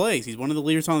of big plays. He's one of the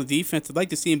leaders on the defense. I'd like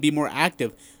to see him be more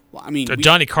active. Well, I mean,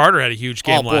 Johnny Carter had a huge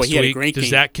game last he had week. A great Does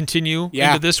game. that continue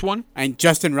into this one? And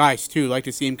Justin Rice, too. I'd like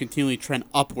to see him continually trend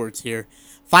upwards here.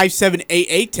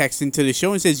 5788 texts into the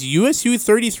show and says, USU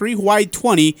 33, Hawaii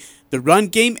 20, the run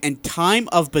game and time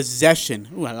of possession.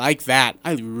 Ooh, I like that.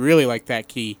 I really like that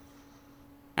key.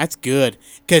 That's good.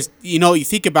 Because, you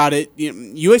think about it,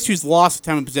 USU's lost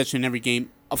time of possession in every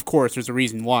game. Of course, there's a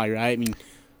reason why, right? I mean,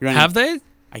 have they?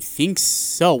 I think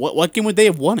so. What game would they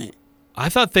have won it? I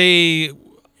thought they...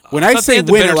 When I say they had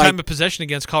the win, better time of possession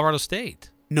against Colorado State.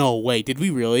 No, wait. Did we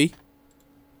really?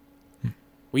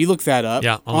 Will you look that up?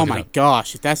 Yeah, oh, my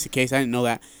gosh. If that's the case, I didn't know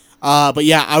that. But,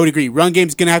 yeah, I would agree. Run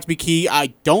game's going to have to be key. I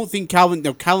don't think Calvin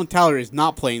Tyler is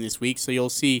not playing this week, so you'll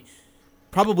see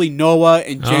probably Noah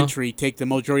and Gentry take the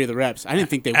majority of the reps. I didn't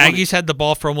think they won Aggies had the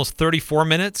ball for almost 34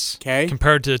 minutes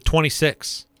compared to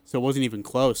 26. So it wasn't even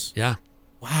close. Yeah.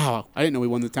 Wow. I didn't know we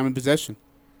won the time of possession.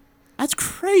 That's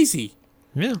crazy.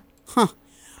 Yeah. Huh.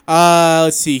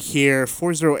 Let's see here.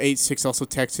 4086 also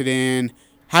texted in.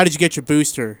 How did you get your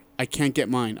booster? I can't get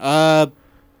mine. I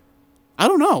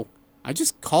don't know. I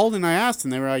just called and I asked,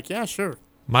 and they were like, yeah, sure.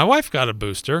 My wife got a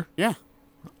booster. Yeah.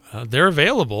 They're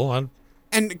available.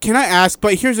 And can I ask,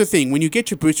 but here's the thing. When you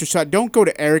get your booster shot, don't go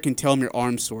to Eric and tell him your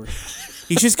arm's sore.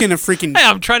 He's just going to freaking... Hey,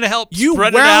 I'm trying to help you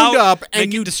spread wound it out, up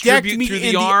and you decked me through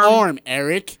in the arm,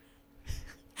 Eric.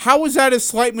 How was that a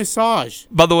slight massage?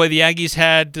 By the way, the Aggies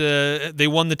had they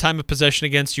won the time of possession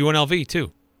against UNLV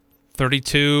too,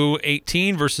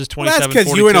 32-18 versus 27-42. Well, that's because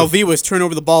UNLV was turning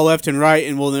over the ball left and right,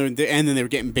 and then they were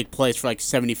getting big plays for like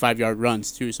 75-yard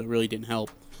runs too, so it really didn't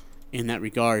help in that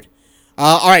regard.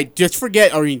 All right, do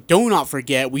not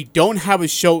forget, we don't have a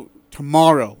show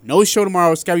tomorrow. No show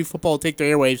tomorrow. Skyview Football will take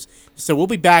their airwaves, so we'll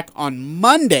be back on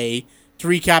Monday to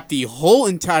recap the whole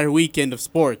entire weekend of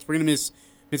sports. We're gonna miss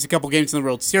a couple games in the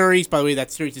World Series. By the way,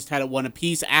 that series is tied at 1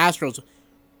 apiece. Astros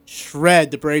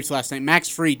shred the Braves last night. Max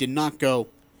Fried did not go.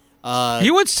 He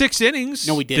went 6 innings.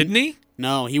 No, he didn't. Didn't he?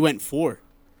 No, he went 4.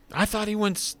 I thought he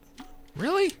went...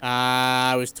 Really?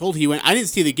 I was told he went... I didn't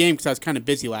see the game because I was kind of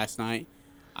busy last night.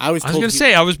 I was going to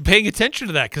say, I was paying attention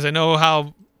to that because I know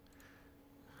how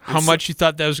much you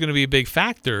thought that was going to be a big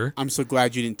factor. I'm so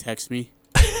glad you didn't text me.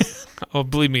 Oh,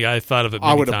 believe me, I thought of it many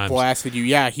times. I would have blasted you.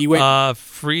 Yeah, he went...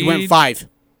 Fried, he went 5.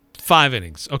 5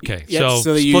 innings. Okay, Yep,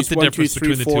 so they split used the 1, 2, difference 3,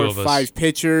 between 4, the two of us. 5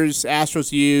 pitchers.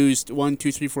 Astros used 1,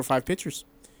 2, 3, 4, 5 pitchers.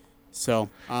 So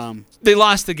they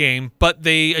lost the game, but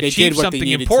they achieved something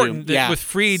important with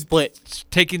Fried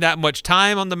taking that much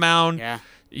time on the mound. Yeah.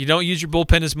 You don't use your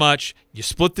bullpen as much. You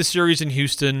split the series in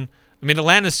Houston. I mean,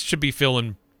 Atlanta should be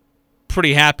feeling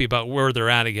pretty happy about where they're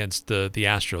at against the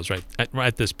Astros right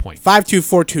at this point.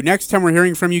 5-2-4-2. Next time we're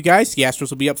hearing from you guys, the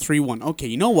Astros will be up 3-1. Okay,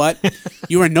 you know what?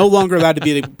 You are no longer allowed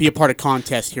to be a part of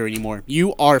contest here anymore.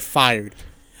 You are fired.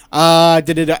 Eric,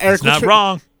 it's not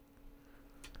wrong.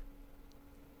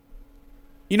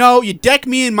 You know, you deck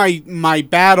me in my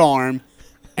bad arm,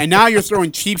 and now you're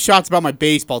throwing cheap shots about my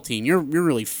baseball team. You're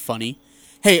really funny.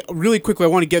 Hey, really quickly, I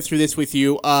want to get through this with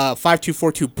you.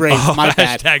 5242 Braves, my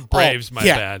bad. Hashtag Braves, my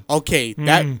bad. Okay,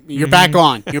 you're back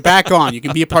on. You're back on. You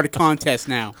can be a part of contest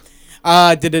now.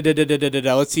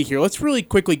 Let's see here. Let's really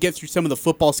quickly get through some of the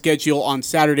football schedule on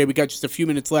Saturday. We got just a few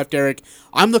minutes left, Eric.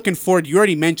 I'm looking forward. You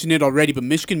already mentioned it already, but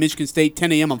Michigan State,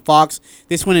 10 a.m. on Fox.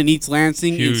 This one in East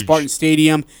Lansing in Spartan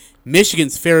Stadium.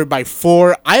 Michigan's favored by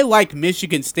 4. I like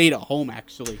Michigan State at home,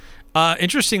 actually.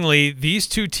 Interestingly, these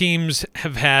two teams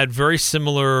have had very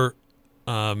similar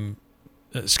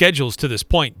schedules to this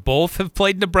point. Both have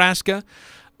played Nebraska.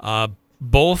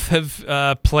 Both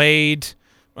have played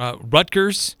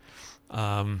Rutgers.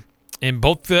 And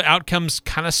both the outcomes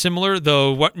kind of similar,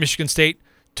 though what Michigan State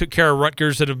took care of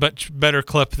Rutgers at a much better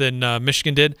clip than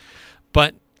Michigan did.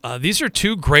 But these are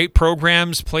two great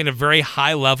programs playing a very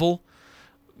high level.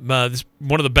 This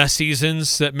one of the best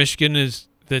seasons that Michigan is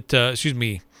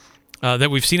that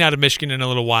we've seen out of Michigan in a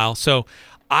little while. So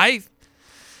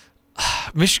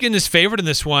Michigan is favored in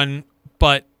this one,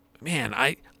 but man,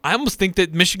 I almost think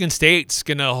that Michigan State's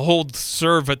gonna hold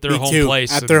serve at their home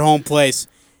place. At their home place.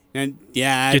 And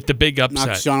get the big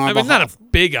upset. I mean, not a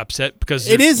big upset because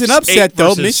it is an upset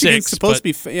though. Michigan's supposed to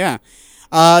be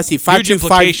let's see, 5-2-5. Huge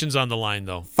implications on the line,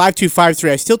 though.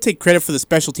 5-2-5-3. I still take credit for the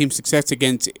special team success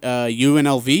against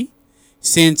UNLV,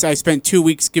 since I spent 2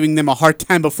 weeks giving them a hard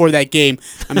time before that game.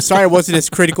 I'm sorry I wasn't as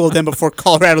critical of them before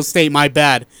Colorado State. My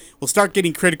bad. We'll start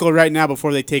getting critical right now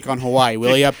before they take on Hawaii,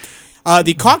 will ya?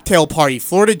 The cocktail party,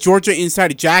 Florida, Georgia,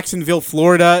 inside of Jacksonville,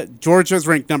 Florida. Georgia's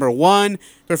ranked number 1.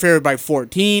 They're favored by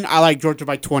 14. I like Georgia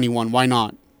by 21. Why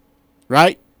not?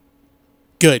 Right?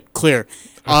 Good. Clear.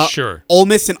 Sure. Ole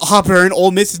Miss and Auburn.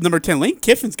 Ole Miss is number 10. Lane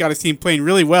Kiffin's got his team playing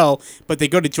really well, but they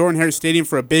go to Jordan-Hare Stadium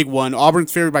for a big one.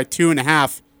 Auburn's favored by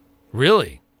 2.5.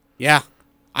 Really? Yeah.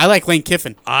 I like Lane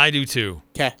Kiffin. I do too.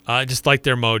 Okay. I just like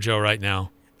their mojo right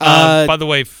now. By the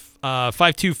way,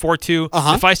 5-2-4-2.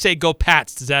 If I say go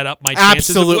Pats, does that up my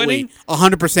chances of winning?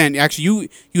 Absolutely. 100%.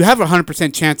 Actually, you have a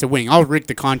 100% chance of winning. I'll rig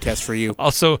the contest for you.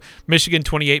 Also, Michigan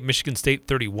 28, Michigan State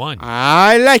 31.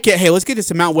 I like it. Hey, let's get to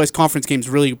some Mountain West Conference games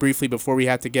really briefly before we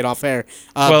have to get off air.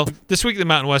 This week the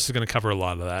Mountain West is going to cover a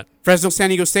lot of that. Fresno, San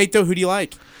Diego State, though, who do you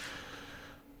like?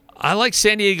 I like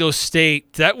San Diego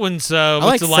State. That one's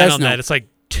what's the line Fresno. on that? It's like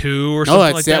 2 or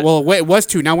something like that. Well, it was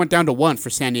 2. Now went down to 1 for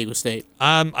San Diego State.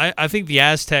 I think the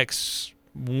Aztecs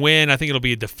win. I think it'll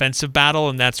be a defensive battle,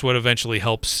 and that's what eventually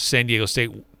helps San Diego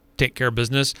State take care of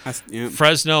business.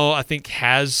 Fresno, I think,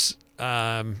 has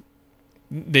they've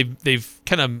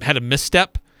kind of had a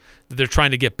misstep that they're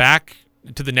trying to get back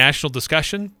to the national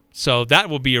discussion. So that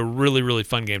will be a really, really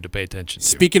fun game to pay attention to.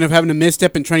 Speaking of having a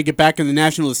misstep and trying to get back in the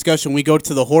national discussion, we go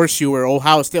to the Horseshoe where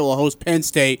Ohio State will host Penn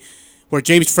State, where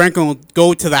James Franklin will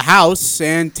go to the house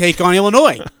and take on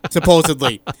Illinois,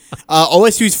 supposedly.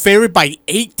 OSU's favored by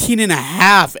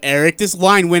 18.5, Eric. This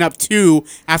line went up 2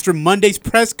 after Monday's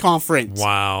press conference.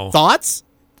 Wow. Thoughts?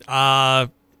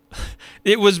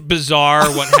 It was bizarre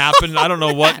what happened. I don't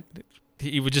know what.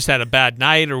 He just had a bad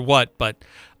night or what, but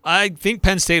I think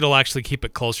Penn State will actually keep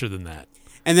it closer than that.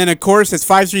 And then, of course, it's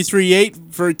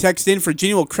 5338 for text in.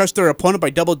 Virginia will crush their opponent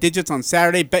by double digits on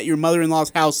Saturday. Bet your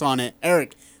mother-in-law's house on it.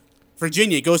 Eric,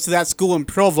 Virginia goes to that school in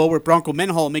Provo where Bronco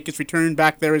Mendenhall will make his return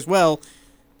back there as well.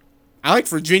 I like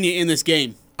Virginia in this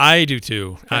game. I do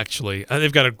too, actually.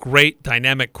 They've got a great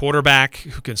dynamic quarterback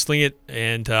who can sling it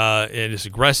and is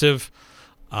aggressive.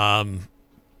 I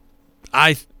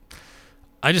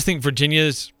just think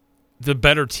Virginia's the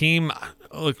better team.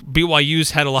 Look,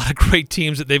 BYU's had a lot of great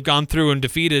teams that they've gone through and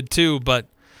defeated too, but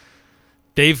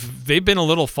they've been a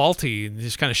little faulty and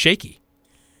just kind of shaky.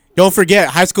 Don't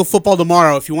forget, high school football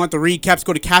tomorrow. If you want the recaps,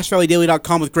 go to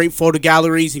CashValleyDaily.com with great photo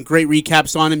galleries and great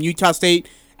recaps on them. Utah State,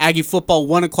 Aggie football,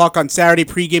 1 o'clock on Saturday,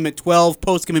 pregame at 12,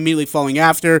 postgame immediately following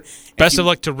after. Best of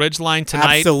luck to Ridgeline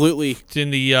tonight. Absolutely.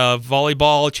 In the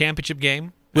volleyball championship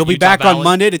game. We'll be back on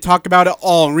Monday to talk about it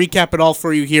all and recap it all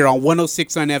for you here on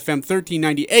 106.9 FM,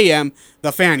 1390 AM,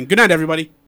 The Fan. Good night, everybody.